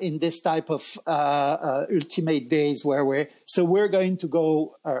in this type of ultimate days where we're going to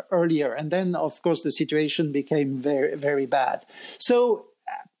go earlier. And then, of course, the situation became very, very bad. So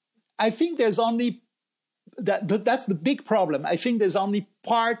I think there's only, that's the big problem. I think there's only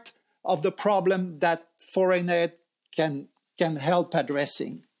part of the problem that foreign aid can help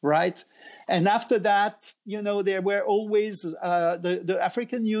addressing, right? And after that, there were always, the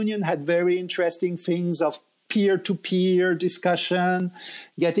African Union had very interesting things of peer-to-peer discussion,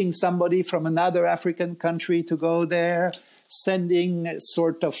 getting somebody from another African country to go there, sending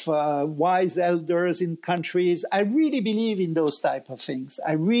sort of wise elders in countries. I really believe in those type of things.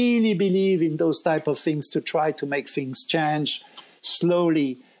 I really believe in those type of things to try to make things change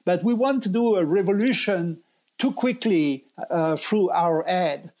slowly. But we want to do a revolution too quickly through our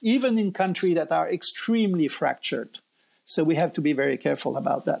aid, even in countries that are extremely fractured. So we have to be very careful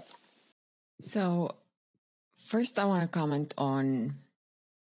about that. So first, I want to comment on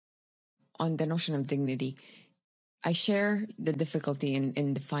on the notion of dignity. I share the difficulty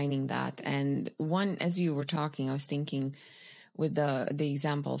in defining that. And one, as you were talking, I was thinking with the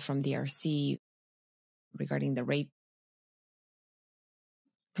example from DRC regarding the rape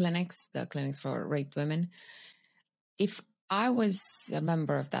clinics, the clinics for raped women. If I was a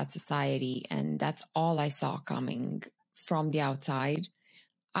member of that society and that's all I saw coming from the outside,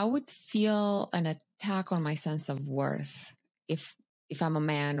 I would feel an attack on my sense of worth if I'm a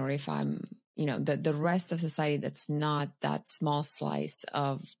man, or if I'm, the rest of society that's not that small slice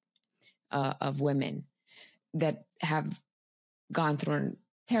of women that have gone through a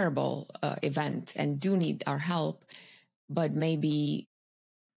terrible event and do need our help, but maybe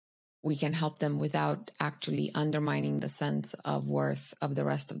we can help them without actually undermining the sense of worth of the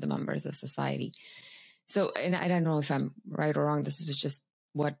rest of the members of society. So, and I don't know if I'm right or wrong. This was just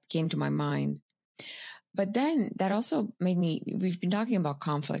what came to my mind. But then that also made me, we've been talking about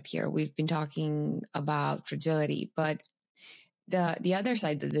conflict here. We've been talking about fragility, but the other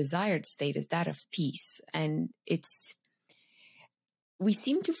side, the desired state, is that of peace. And we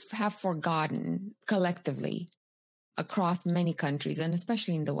seem to have forgotten collectively across many countries, and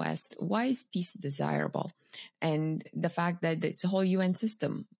especially in the West, why is peace desirable? And the fact that the whole UN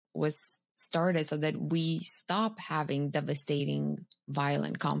system was started so that we stop having devastating,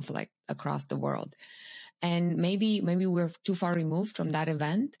 violent conflict across the world. And maybe we're too far removed from that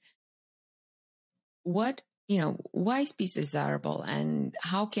event. Why is peace desirable, and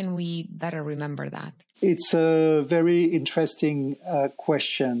how can we better remember that? It's a very interesting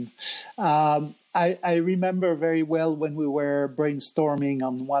question. I remember very well when we were brainstorming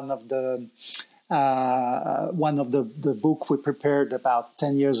on one of the book we prepared about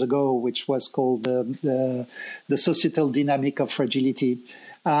 10 years ago, which was called the Societal Dynamic of Fragility,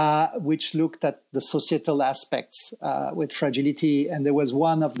 which looked at the societal aspects with fragility. And there was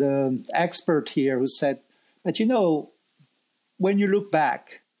one of the experts here who said, but when you look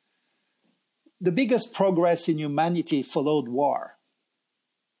back, the biggest progress in humanity followed war.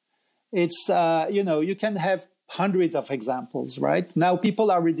 It's, you can have hundreds of examples, right? Now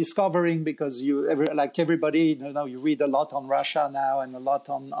people are rediscovering, because like everybody, you read a lot on Russia now and a lot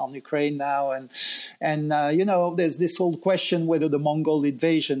on Ukraine now. And there's this old question whether the Mongol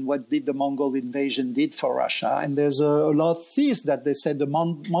invasion, what did the Mongol invasion did for Russia? And there's a lot of theses that they said the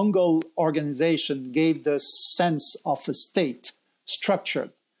Mongol organization gave the sense of a state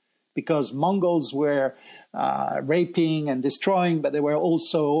structured, because Mongols were raping and destroying, but they were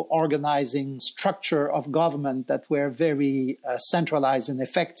also organizing structure of government that were very centralized and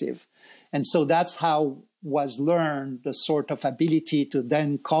effective. And so that's how was learned the sort of ability to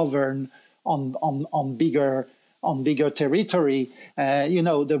then govern on bigger territory.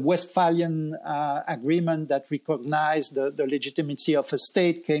 The Westphalian agreement that recognized the legitimacy of a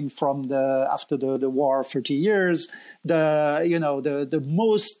state came from after the War of 30 Years. The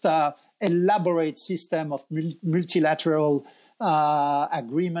most elaborate system of multilateral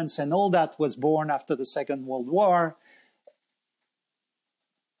agreements and all that was born after the Second World War.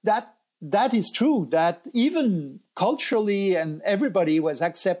 That is true, that even culturally and everybody was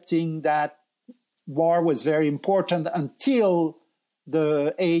accepting that war was very important until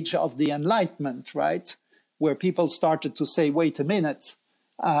the age of the Enlightenment, right? Where people started to say, wait a minute,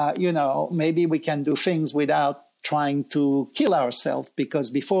 maybe we can do things without trying to kill ourselves, because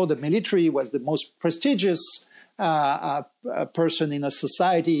before the military was the most prestigious person in a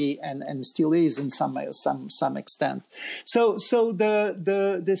society and still is in some extent. So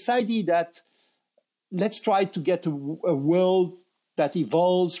this idea that let's try to get a world that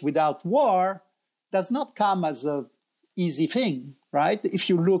evolves without war does not come as an easy thing, right? If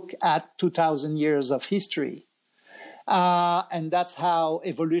you look at 2,000 years of history. And that's how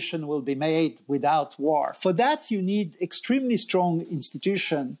evolution will be made without war. For that, you need extremely strong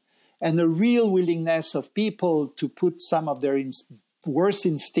institution and a real willingness of people to put some of their worst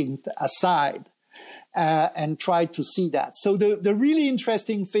instinct aside and try to see that. So the really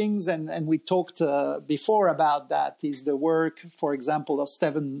interesting things, and we talked before about that, is the work, for example, of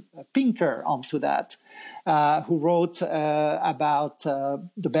Steven Pinker onto that, who wrote about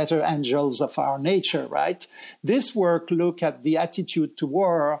the better angels of our nature, right? This work looked at the attitude to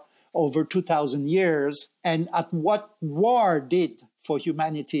war over 2,000 years and at what war did for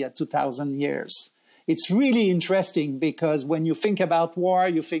humanity at 2,000 years. It's really interesting because when you think about war,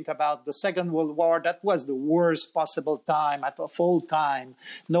 you think about the Second World War. That was the worst possible time of all time.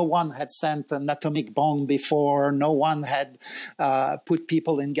 No one had sent an atomic bomb before. No one had put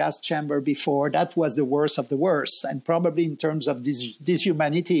people in gas chamber before. That was the worst of the worst. And probably in terms of this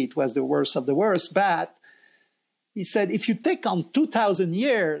humanity, it was the worst of the worst. But he said, if you take on 2,000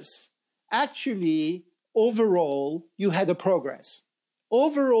 years actually, overall, you had a progress.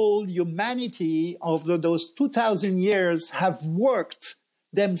 Overall, humanity over those 2,000 years have worked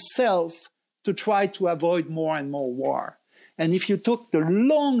themselves to try to avoid more and more war. And if you took the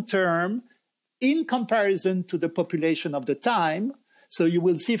long term, in comparison to the population of the time, so you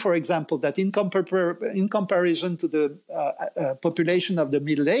will see, for example, that in comparison to the population of the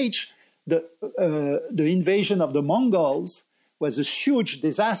Middle Age, the invasion of the Mongols was a huge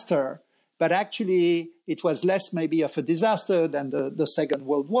disaster, but actually it was less maybe of a disaster than the Second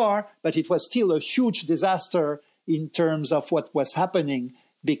World War, but it was still a huge disaster in terms of what was happening,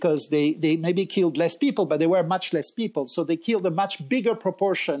 because they maybe killed less people, but they were much less people. So they killed a much bigger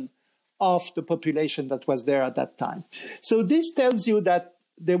proportion of the population that was there at that time. So this tells you that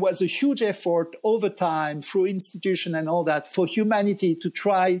there was a huge effort over time through institution and all that for humanity to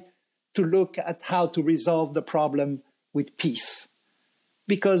try to look at how to resolve the problem with peace.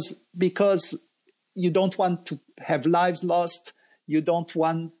 Because you don't want to have lives lost, you don't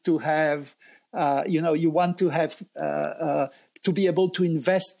want to have, you want to have, to be able to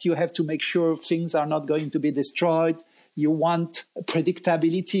invest, you have to make sure things are not going to be destroyed. You want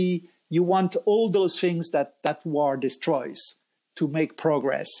predictability. You want all those things that war destroys to make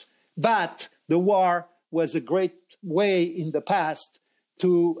progress. But the war was a great way in the past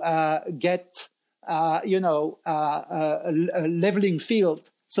to get, a leveling field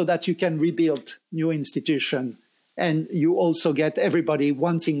so that you can rebuild new institution. And you also get everybody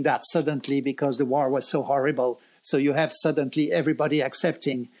wanting that suddenly because the war was so horrible. So you have suddenly everybody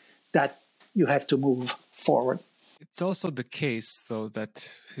accepting that you have to move forward. It's also the case, though, that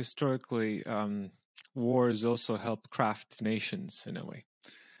historically wars also help craft nations in a way,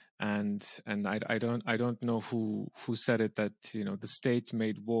 and I don't know who said it, that the state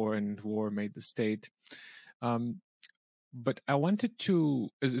made war and war made the state. But I wanted to,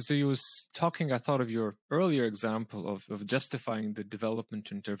 as you was talking, I thought of your earlier example of justifying the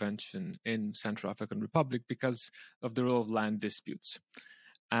development intervention in Central African Republic because of the role of land disputes.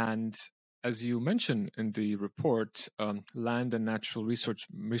 And as you mentioned in the report, land and natural resource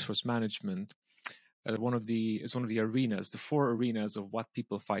management is one of the arenas, the 4 arenas of what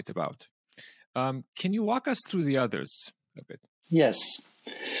people fight about. Can you walk us through the others a bit? Yes.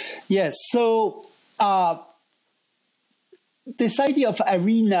 So this idea of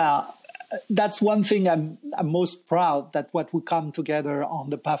arena, that's one thing I'm most proud that what we come together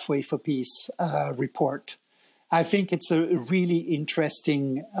on the Pathway for Peace report. I think it's a really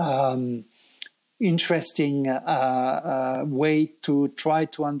interesting way to try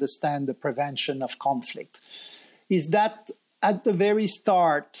to understand the prevention of conflict. Is that at the very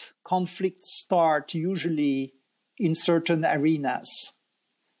start, conflicts start usually in certain arenas,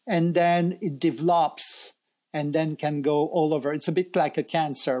 and then it develops and then can go all over. It's a bit like a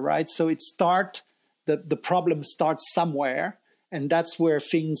cancer, right? So the problem starts somewhere, and that's where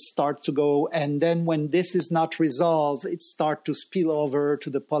things start to go. And then when this is not resolved, it starts to spill over to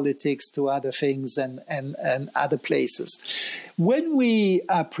the politics, to other things and other places. When we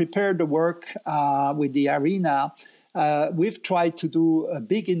prepared the work with the arena, we've tried to do a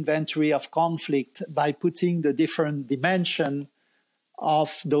big inventory of conflict by putting the different dimension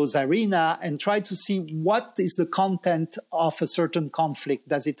of those arena and try to see what is the content of a certain conflict.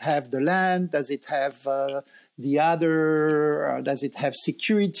 Does it have the land? Does it have the other? Does it have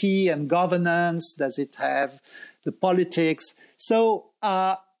security and governance? Does it have the politics? So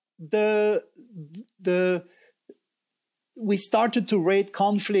we started to rate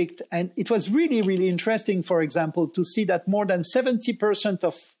conflict, and it was really, really interesting, for example, to see that more than 70%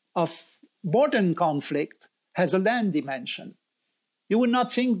 of modern conflict has a land dimension. You would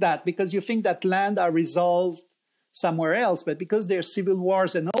not think that, because you think that land are resolved somewhere else, but because there's civil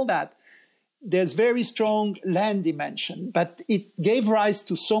wars and all that, there's very strong land dimension. But it gave rise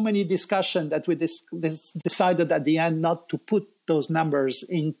to so many discussions that we decided at the end not to put those numbers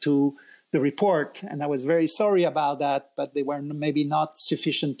into the report. And I was very sorry about that, but they were maybe not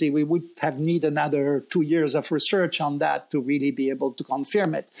sufficiently. We would have need another 2 years of research on that to really be able to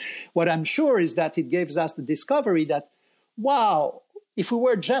confirm it. What I'm sure is that it gives us the discovery that, wow, if we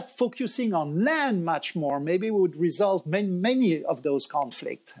were just focusing on land much more, maybe we would resolve many of those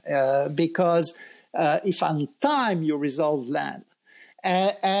conflicts, because if on time you resolve land.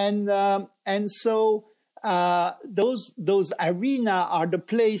 And so those arena are the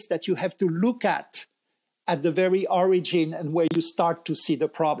place that you have to look at the very origin and where you start to see the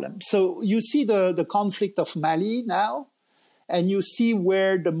problem. So you see the conflict of Mali now, and you see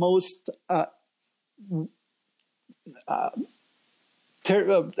where the most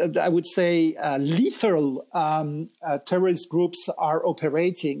I would say lethal terrorist groups are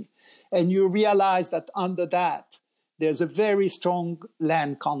operating. And you realize that under that, there's a very strong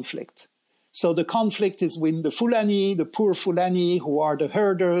land conflict. So the conflict is with the Fulani, the poor Fulani, who are the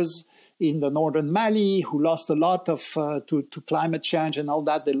herders in the northern Mali, who lost a lot of to climate change and all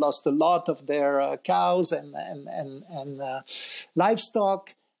that. They lost a lot of their cows and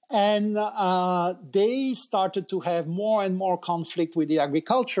livestock. And they started to have more and more conflict with the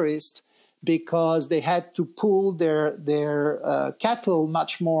agriculturists because they had to pull their cattle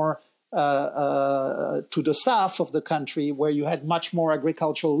much more to the south of the country, where you had much more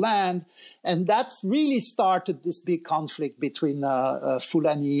agricultural land. And that's really started this big conflict between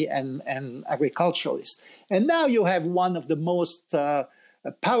Fulani and agriculturalists. And now you have one of the most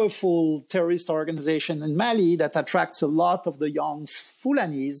powerful terrorist organization in Mali that attracts a lot of the young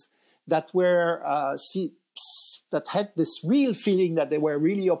Fulanis that were that had this real feeling that they were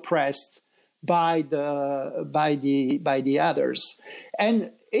really oppressed by the others.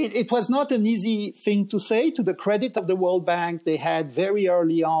 And it was not an easy thing to say. To the credit of the World Bank, they had very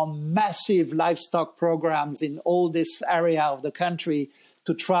early on massive livestock programs in all this area of the country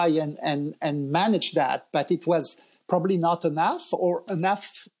to try and manage that. But it was probably not enough, or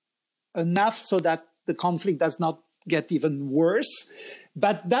enough so that the conflict does not get even worse.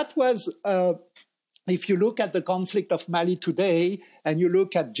 But that was... if you look at the conflict of Mali today and you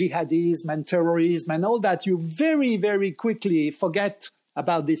look at jihadism and terrorism and all that, you very, very quickly forget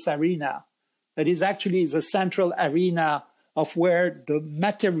about this arena. That is actually the central arena of where the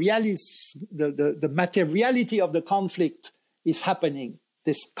materiality of the conflict is happening.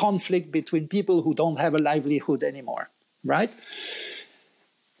 This conflict between people who don't have a livelihood anymore, right?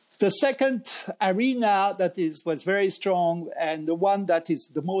 The second arena that was very strong, and the one that is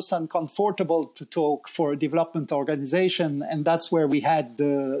the most uncomfortable to talk for a development organization, and that's where we had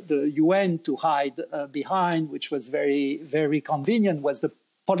the UN to hide behind, which was very, very convenient, was the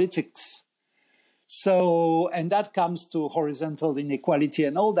politics. So, and that comes to horizontal inequality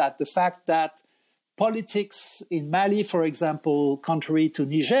and all that. The fact that politics in Mali, for example, contrary to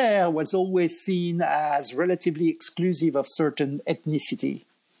Niger, was always seen as relatively exclusive of certain ethnicity.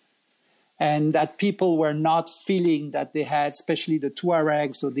 And that people were not feeling that they had, especially the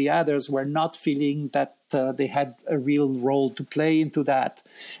Tuaregs or the others, were not feeling that they had a real role to play into that.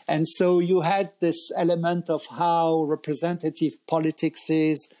 And so you had this element of how representative politics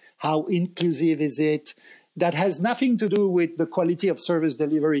is, how inclusive is it, that has nothing to do with the quality of service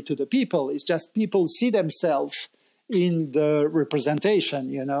delivery to the people. It's just people see themselves in the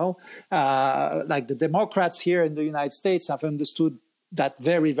representation, you know. Like the Democrats here in the United States have understood that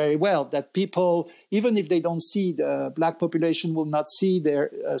very, very well, that people, even if they don't see the black population, will not see their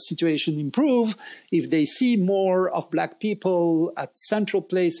situation improve. If they see more of black people at central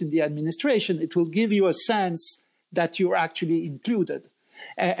place in the administration, it will give you a sense that you're actually included.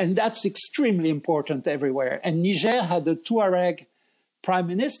 And that's extremely important everywhere. And Niger had a Tuareg prime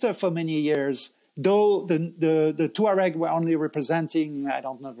minister for many years, though the Tuareg were only representing, I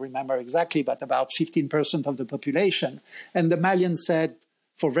don't remember exactly, but about 15% of the population. And the Malians said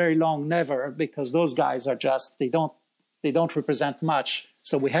for very long, never, because those guys are just, they don't represent much.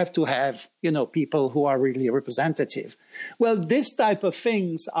 So we have to have, you know, people who are really representative. Well, this type of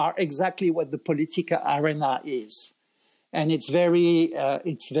things are exactly what the political arena is. And it's very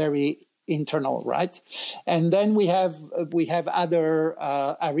internal, right? And then we have other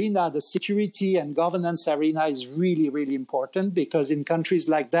arena. The security and governance arena is really, really important, because in countries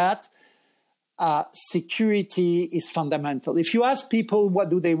like that, security is fundamental. If you ask people what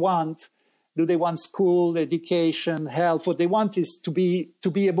do they want school, education, health? What they want is to be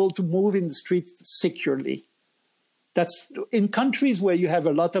able to move in the street securely. That's in countries where you have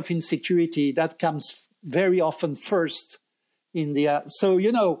a lot of insecurity, that comes very often first in the so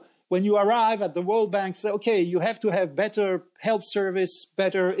you know. When you arrive at the World Bank, say, okay, you have to have better health service,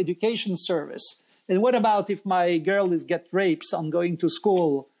 better education service. And what about if my girl gets raped on going to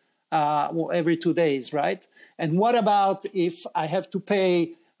school every 2 days, right? And what about if I have to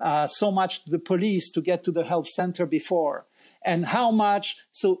pay so much to the police to get to the health center before? And how much?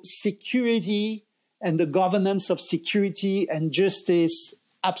 So security and the governance of security and justice,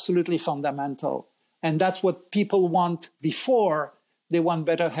 absolutely fundamental. And that's what people want before. They want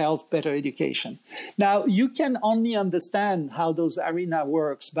better health, better education. Now, you can only understand how those arena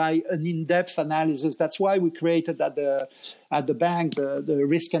works by an in-depth analysis. That's why we created at the bank the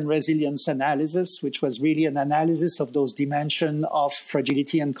risk and resilience analysis, which was really an analysis of those dimensions of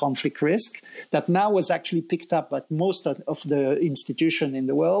fragility and conflict risk that now was actually picked up at most of the institutions in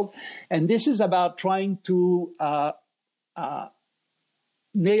the world. And this is about trying to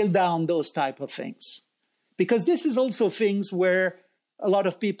nail down those type of things. Because this is also things where a lot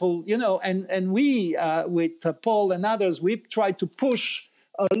of people, and we, with Paul and others, we tried to push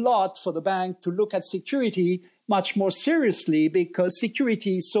a lot for the bank to look at security much more seriously because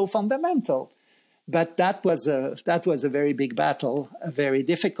security is so fundamental. But that was a very big battle, very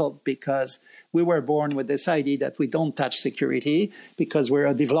difficult, because we were born with this idea that we don't touch security because we're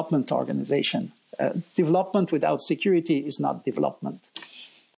a development organization. Development without security is not development.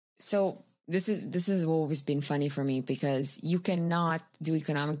 So this has always been funny for me, because you cannot do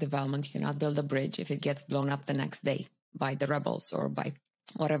economic development, you cannot build a bridge if it gets blown up the next day by the rebels or by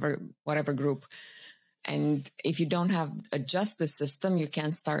whatever group. And if you don't have a justice system, you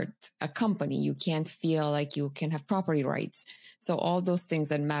can't start a company. You can't feel like you can have property rights. So all those things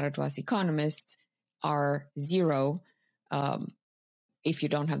that matter to us economists are zero if you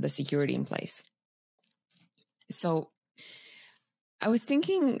don't have the security in place. So I was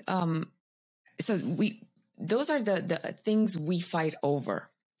thinking, those are the things we fight over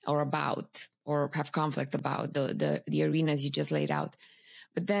or about or have conflict about, the arenas you just laid out.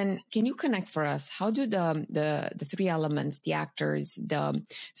 But then can you connect for us? How do the three elements, the actors, the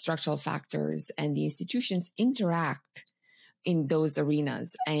structural factors, and the institutions interact in those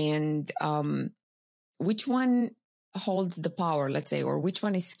arenas? And which one holds the power, let's say, or which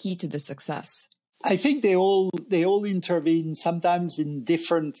one is key to the success? I think they all intervene, sometimes in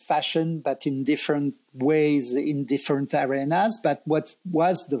different fashion, but in different ways, in different arenas. But what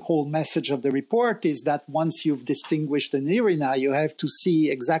was the whole message of the report is that once you've distinguished an arena, you have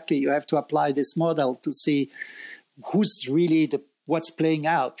to apply this model to see who's really what's playing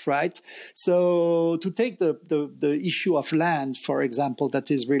out, right? So to take the issue of land, for example,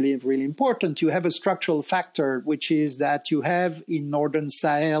 that is really, really important. You have a structural factor, which is that you have in Northern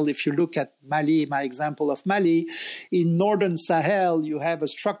Sahel, if you look at Mali, my example of Mali, in Northern Sahel, you have a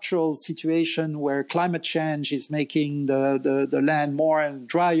structural situation where climate change is making the land more and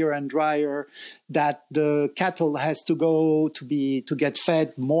drier, that the cattle has to go to get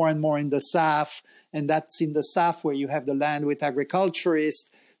fed more and more in the south. And that's in the south where you have the land with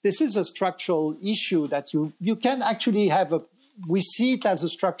agriculturists. This is a structural issue that you can actually we see it as a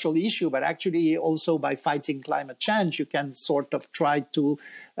structural issue, but actually also by fighting climate change, you can sort of try to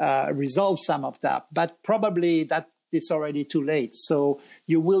resolve some of that. But probably that it's already too late. So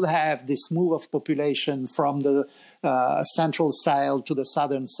you will have this move of population from the central Sahel to the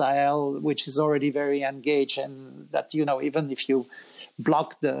southern Sahel, which is already very engaged. And that, even if you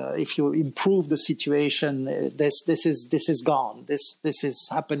if you improve the situation, this is gone. This is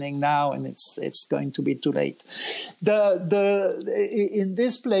happening now, and it's going to be too late. In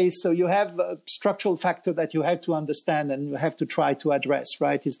this place, so you have a structural factor that you have to understand and you have to try to address,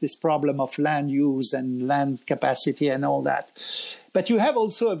 right? Is this problem of land use and land capacity and all that. But you have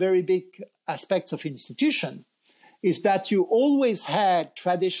also a very big aspect of institution, is that you always had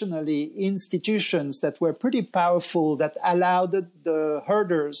traditionally institutions that were pretty powerful that allowed the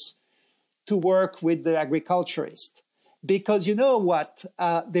herders to work with the agriculturist. Because you know what?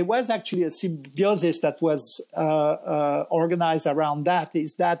 There was actually a symbiosis that was organized around that,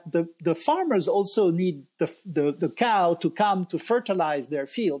 is that the farmers also need the cow to come to fertilize their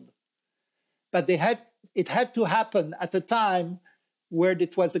field. But it had to happen at a time where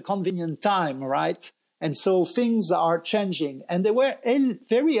it was the convenient time, right? And so things are changing. And there were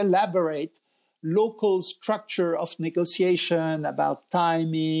very elaborate local structure of negotiation about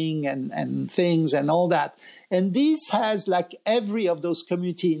timing and things and all that. And this has, like every of those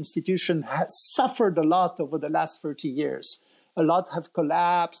community institutions, has suffered a lot over the last 30 years. A lot have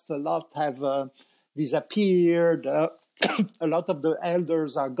collapsed, a lot have disappeared. A lot of the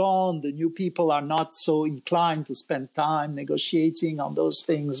elders are gone. The new people are not so inclined to spend time negotiating on those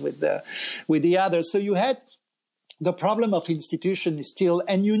things with the others. So you had the problem of institution is still,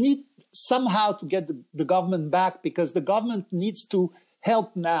 and you need somehow to get the government back, because the government needs to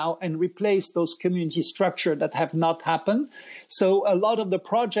help now and replace those community structures that have not happened. So a lot of the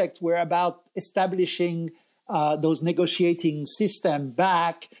projects were about establishing those negotiating system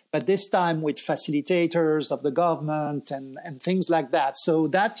back, but this time with facilitators of the government and things like that. So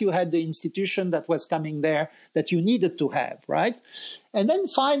that you had the institution that was coming there that you needed to have, right? And then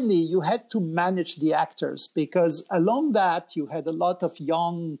finally, you had to manage the actors, because along that, you had a lot of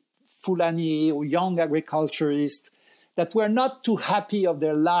young Fulani or young agriculturists that were not too happy of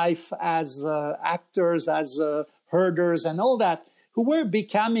their life as actors, as herders and all that, who were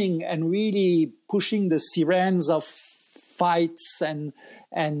becoming and really pushing the sirens of fights and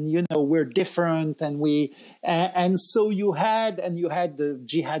we're different and so you had the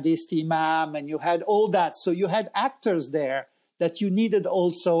jihadist imam and you had all that. So you had actors there that you needed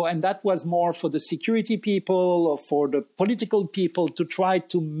also, and that was more for the security people or for the political people to try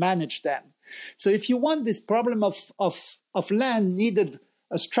to manage them. So if you want, this problem of land needed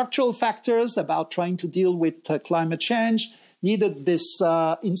structural factors about trying to deal with climate change, needed this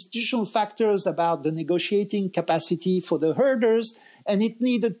institutional factors about the negotiating capacity for the herders, and it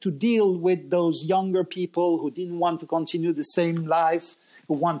needed to deal with those younger people who didn't want to continue the same life,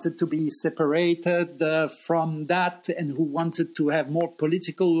 who wanted to be separated from that, and who wanted to have more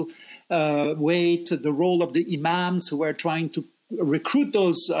political weight, the role of the imams who were trying to recruit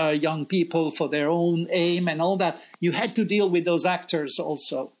those young people for their own aim and all that. You had to deal with those actors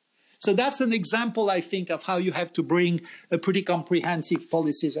also. So that's an example, I think, of how you have to bring a pretty comprehensive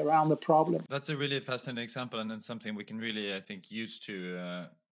policies around the problem. That's a really fascinating example, and then something we can really, I think, use to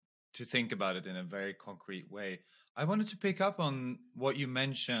think about it in a very concrete way. I wanted to pick up on what you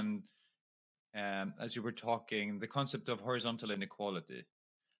mentioned as you were talking, the concept of horizontal inequality,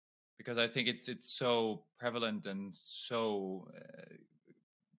 because I think it's so prevalent and so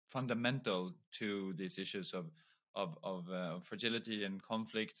fundamental to these issues of fragility and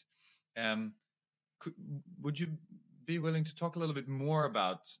conflict. Would you be willing to talk a little bit more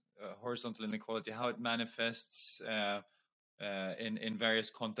about horizontal inequality, how it manifests in various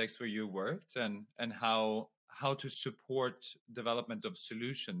contexts where you worked, and how to support development of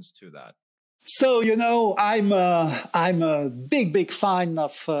solutions to that? So, I'm a big fan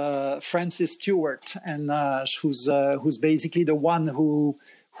of Francis Stewart, and who's basically the one who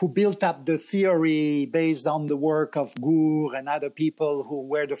built up the theory based on the work of Gour and other people who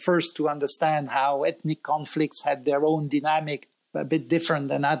were the first to understand how ethnic conflicts had their own dynamic, a bit different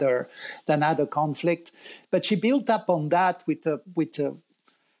than other conflict. But she built up on that with a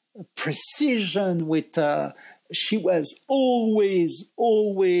precision, she was always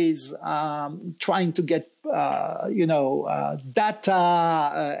trying to get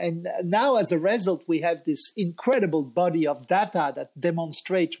data, and now as a result we have this incredible body of data that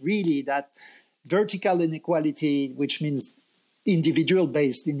demonstrate really that vertical inequality, which means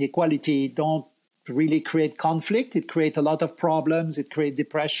individual-based inequality, don't really create conflict. It creates a lot of problems. It creates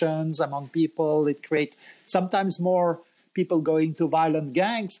depressions among people. It creates sometimes more people going to violent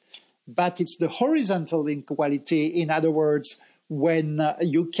gangs. But it's the horizontal inequality, in other words, when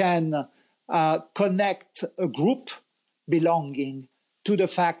you can connect a group belonging to the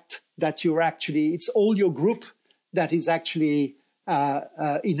fact that it's all your group that is actually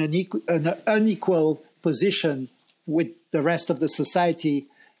in an unequal position with the rest of the society.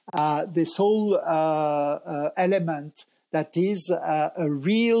 This whole element that is a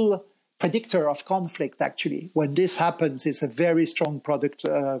real predictor of conflict, actually. When this happens, is a very strong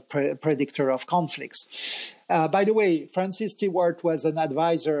predictor of conflicts. By the way, Francis Stewart was an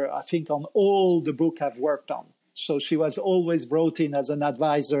advisor, I think, on all the book I've worked on. So she was always brought in as an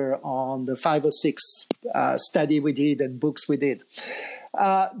advisor on the 5 or 6 study we did and books we did.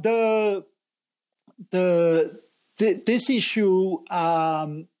 This issue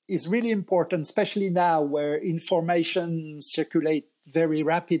is really important, especially now where information circulates very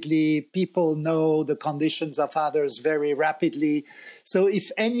rapidly. People know the conditions of others very rapidly. So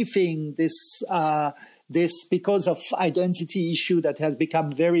if anything, this because of identity issue that has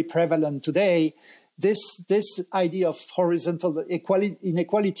become very prevalent today, this idea of horizontal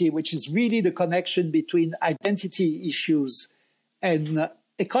inequality, which is really the connection between identity issues and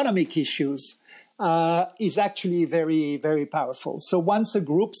economic issues, is actually very, very powerful. So once a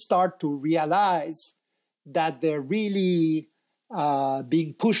group start to realize that they're really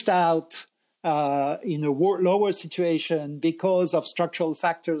being pushed out in a lower situation because of structural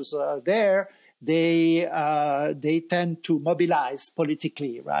factors there, they tend to mobilize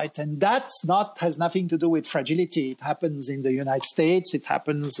politically, right? And has nothing to do with fragility. It happens in the United States. It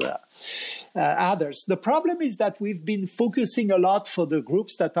happens others. The problem is that we've been focusing a lot for the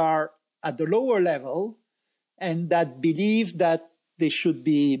groups that are at the lower level and that believe that they should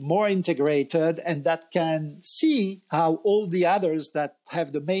be more integrated and that can see how all the others that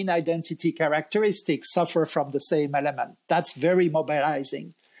have the main identity characteristics suffer from the same element. That's very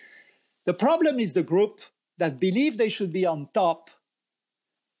mobilizing. The problem is the group that believe they should be on top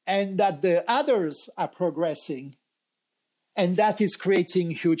and that the others are progressing, and that is creating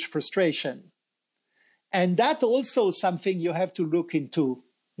huge frustration. And that also something you have to look into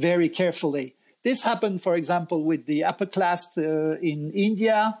very carefully. This happened, for example, with the upper class in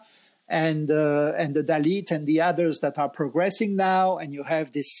India and the Dalit and the others that are progressing now, and you have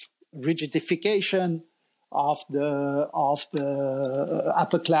this rigidification of the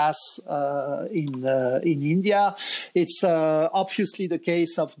upper class in India. It's obviously the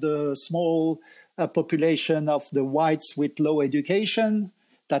case of the small a population of the whites with low education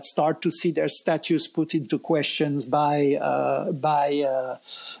that start to see their status put into questions by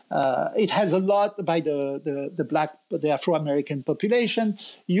it has a lot by the Afro-American population.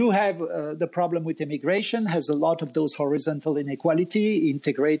 You have the problem with immigration has a lot of those horizontal inequality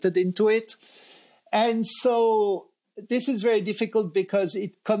integrated into it. And so this is very difficult because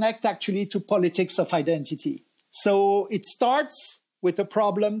it connects actually to politics of identity. So it starts with a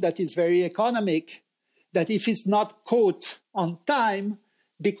problem that is very economic, that if it's not caught on time,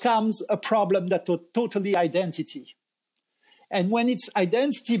 becomes a problem that is totally identity. And when it's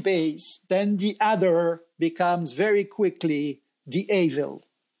identity-based, then the other becomes very quickly the evil.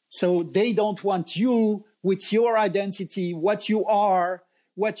 So they don't want you with your identity, what you are,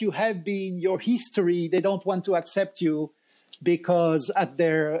 what you have been, your history. They don't want to accept you because at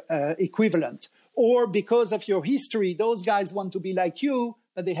their equivalent. Or because of your history, those guys want to be like you,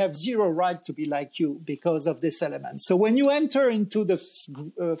 but they have zero right to be like you because of this element. So when you enter into the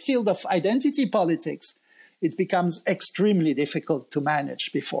field of identity politics, it becomes extremely difficult to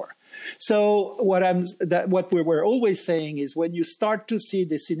manage before. So what we were always saying is when you start to see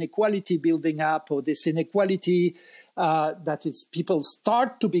this inequality building up or this inequality that is people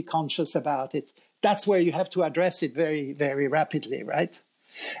start to be conscious about it, that's where you have to address it very, very rapidly, right?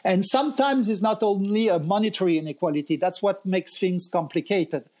 And sometimes it's not only a monetary inequality. That's what makes things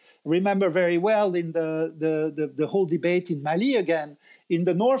complicated. Remember very well in the whole debate in Mali again, in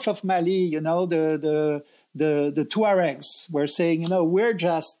the north of Mali, you know, the Tuaregs were saying, you know, we're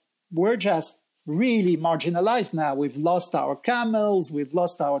just really marginalized now. We've lost our camels, we've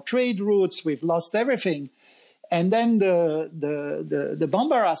lost our trade routes, we've lost everything. And then the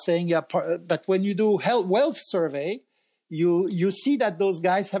Bambara saying, yeah, but when you do wealth survey, you see that those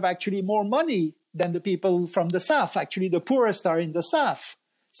guys have actually more money than the people from the south. Actually, the poorest are in the south.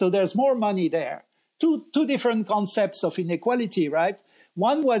 So there's more money there. Two different concepts of inequality, right?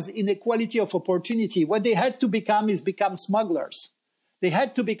 One was inequality of opportunity. What they had to become is become smugglers. They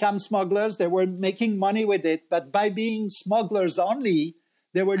had to become smugglers. They were making money with it. But by being smugglers only,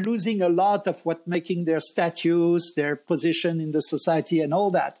 they were losing a lot of what making their status, their position in the society and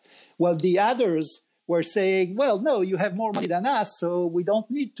all that. Well, the others were saying, well, no, you have more money than us, so we don't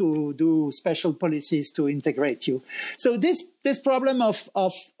need to do special policies to integrate you. So this problem of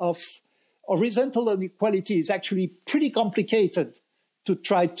horizontal inequality is actually pretty complicated to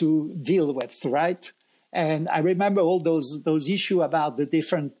try to deal with, right? And I remember all those issues about the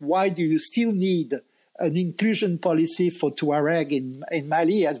different, why do you still need an inclusion policy for Tuareg in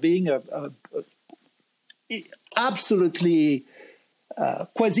Mali as being absolutely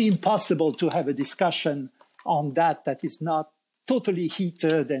quasi impossible to have a discussion on that is not totally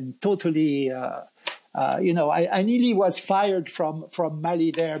heated and totally, I nearly was fired from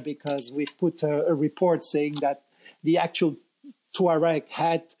Mali there because we've put a report saying that the actual Tuareg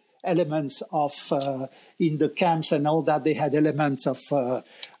had elements of, in the camps and all that, they had elements of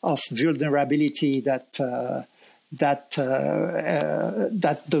vulnerability that the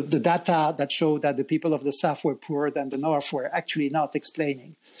data that showed that the people of the south were poorer than the north were actually not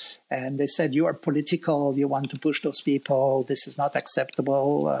explaining. And they said, you are political, you want to push those people, this is not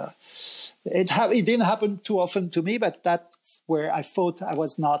acceptable. It didn't happen too often to me, but that's where I thought I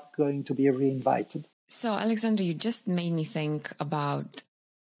was not going to be reinvited. So, Alexandre, you just made me think about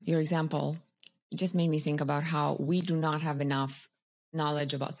your example. It just made me think about how we do not have enough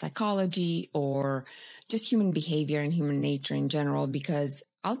knowledge about psychology or just human behavior and human nature in general, because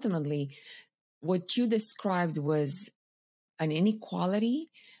ultimately what you described was an inequality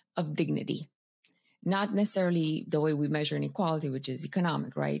of dignity, not necessarily the way we measure inequality, which is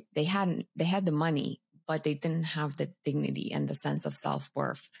economic, right? They had the money, but they didn't have the dignity and the sense of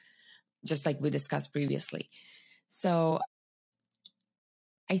self-worth, just like we discussed previously. So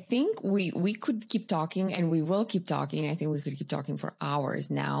I think we could keep talking, and we will keep talking. I think we could keep talking for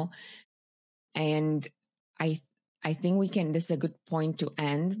hours now. And I think we can, this is a good point to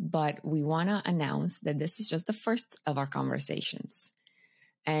end, but we want to announce that this is just the first of our conversations.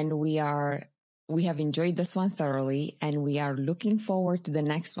 And we have enjoyed this one thoroughly, and we are looking forward to the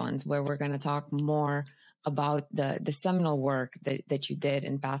next ones where we're going to talk more about the seminal work that you did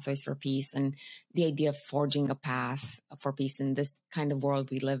in Pathways for Peace and the idea of forging a path for peace in this kind of world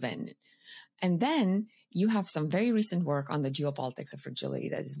we live in. And then you have some very recent work on the geopolitics of fragility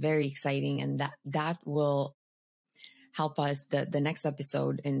that is very exciting, and that will help us. The next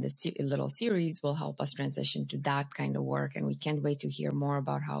episode in this little series will help us transition to that kind of work. And we can't wait to hear more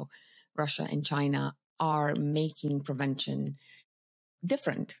about how Russia and China are making prevention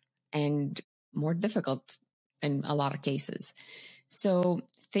different and more difficult in a lot of cases. So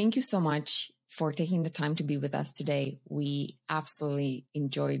thank you so much for taking the time to be with us today. We absolutely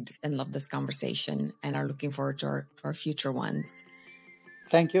enjoyed and loved this conversation and are looking forward to our future ones.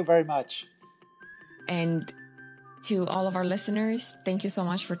 Thank you very much. And to all of our listeners, thank you so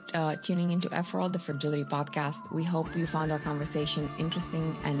much for tuning into F-World, the Fragility podcast. We hope you found our conversation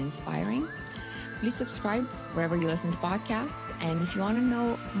interesting and inspiring. Please subscribe wherever you listen to podcasts. And if you want to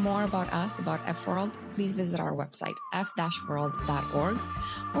know more about us, about F-World, please visit our website, f-world.org,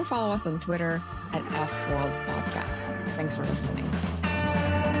 or follow us on Twitter at F-World Podcast. Thanks for listening.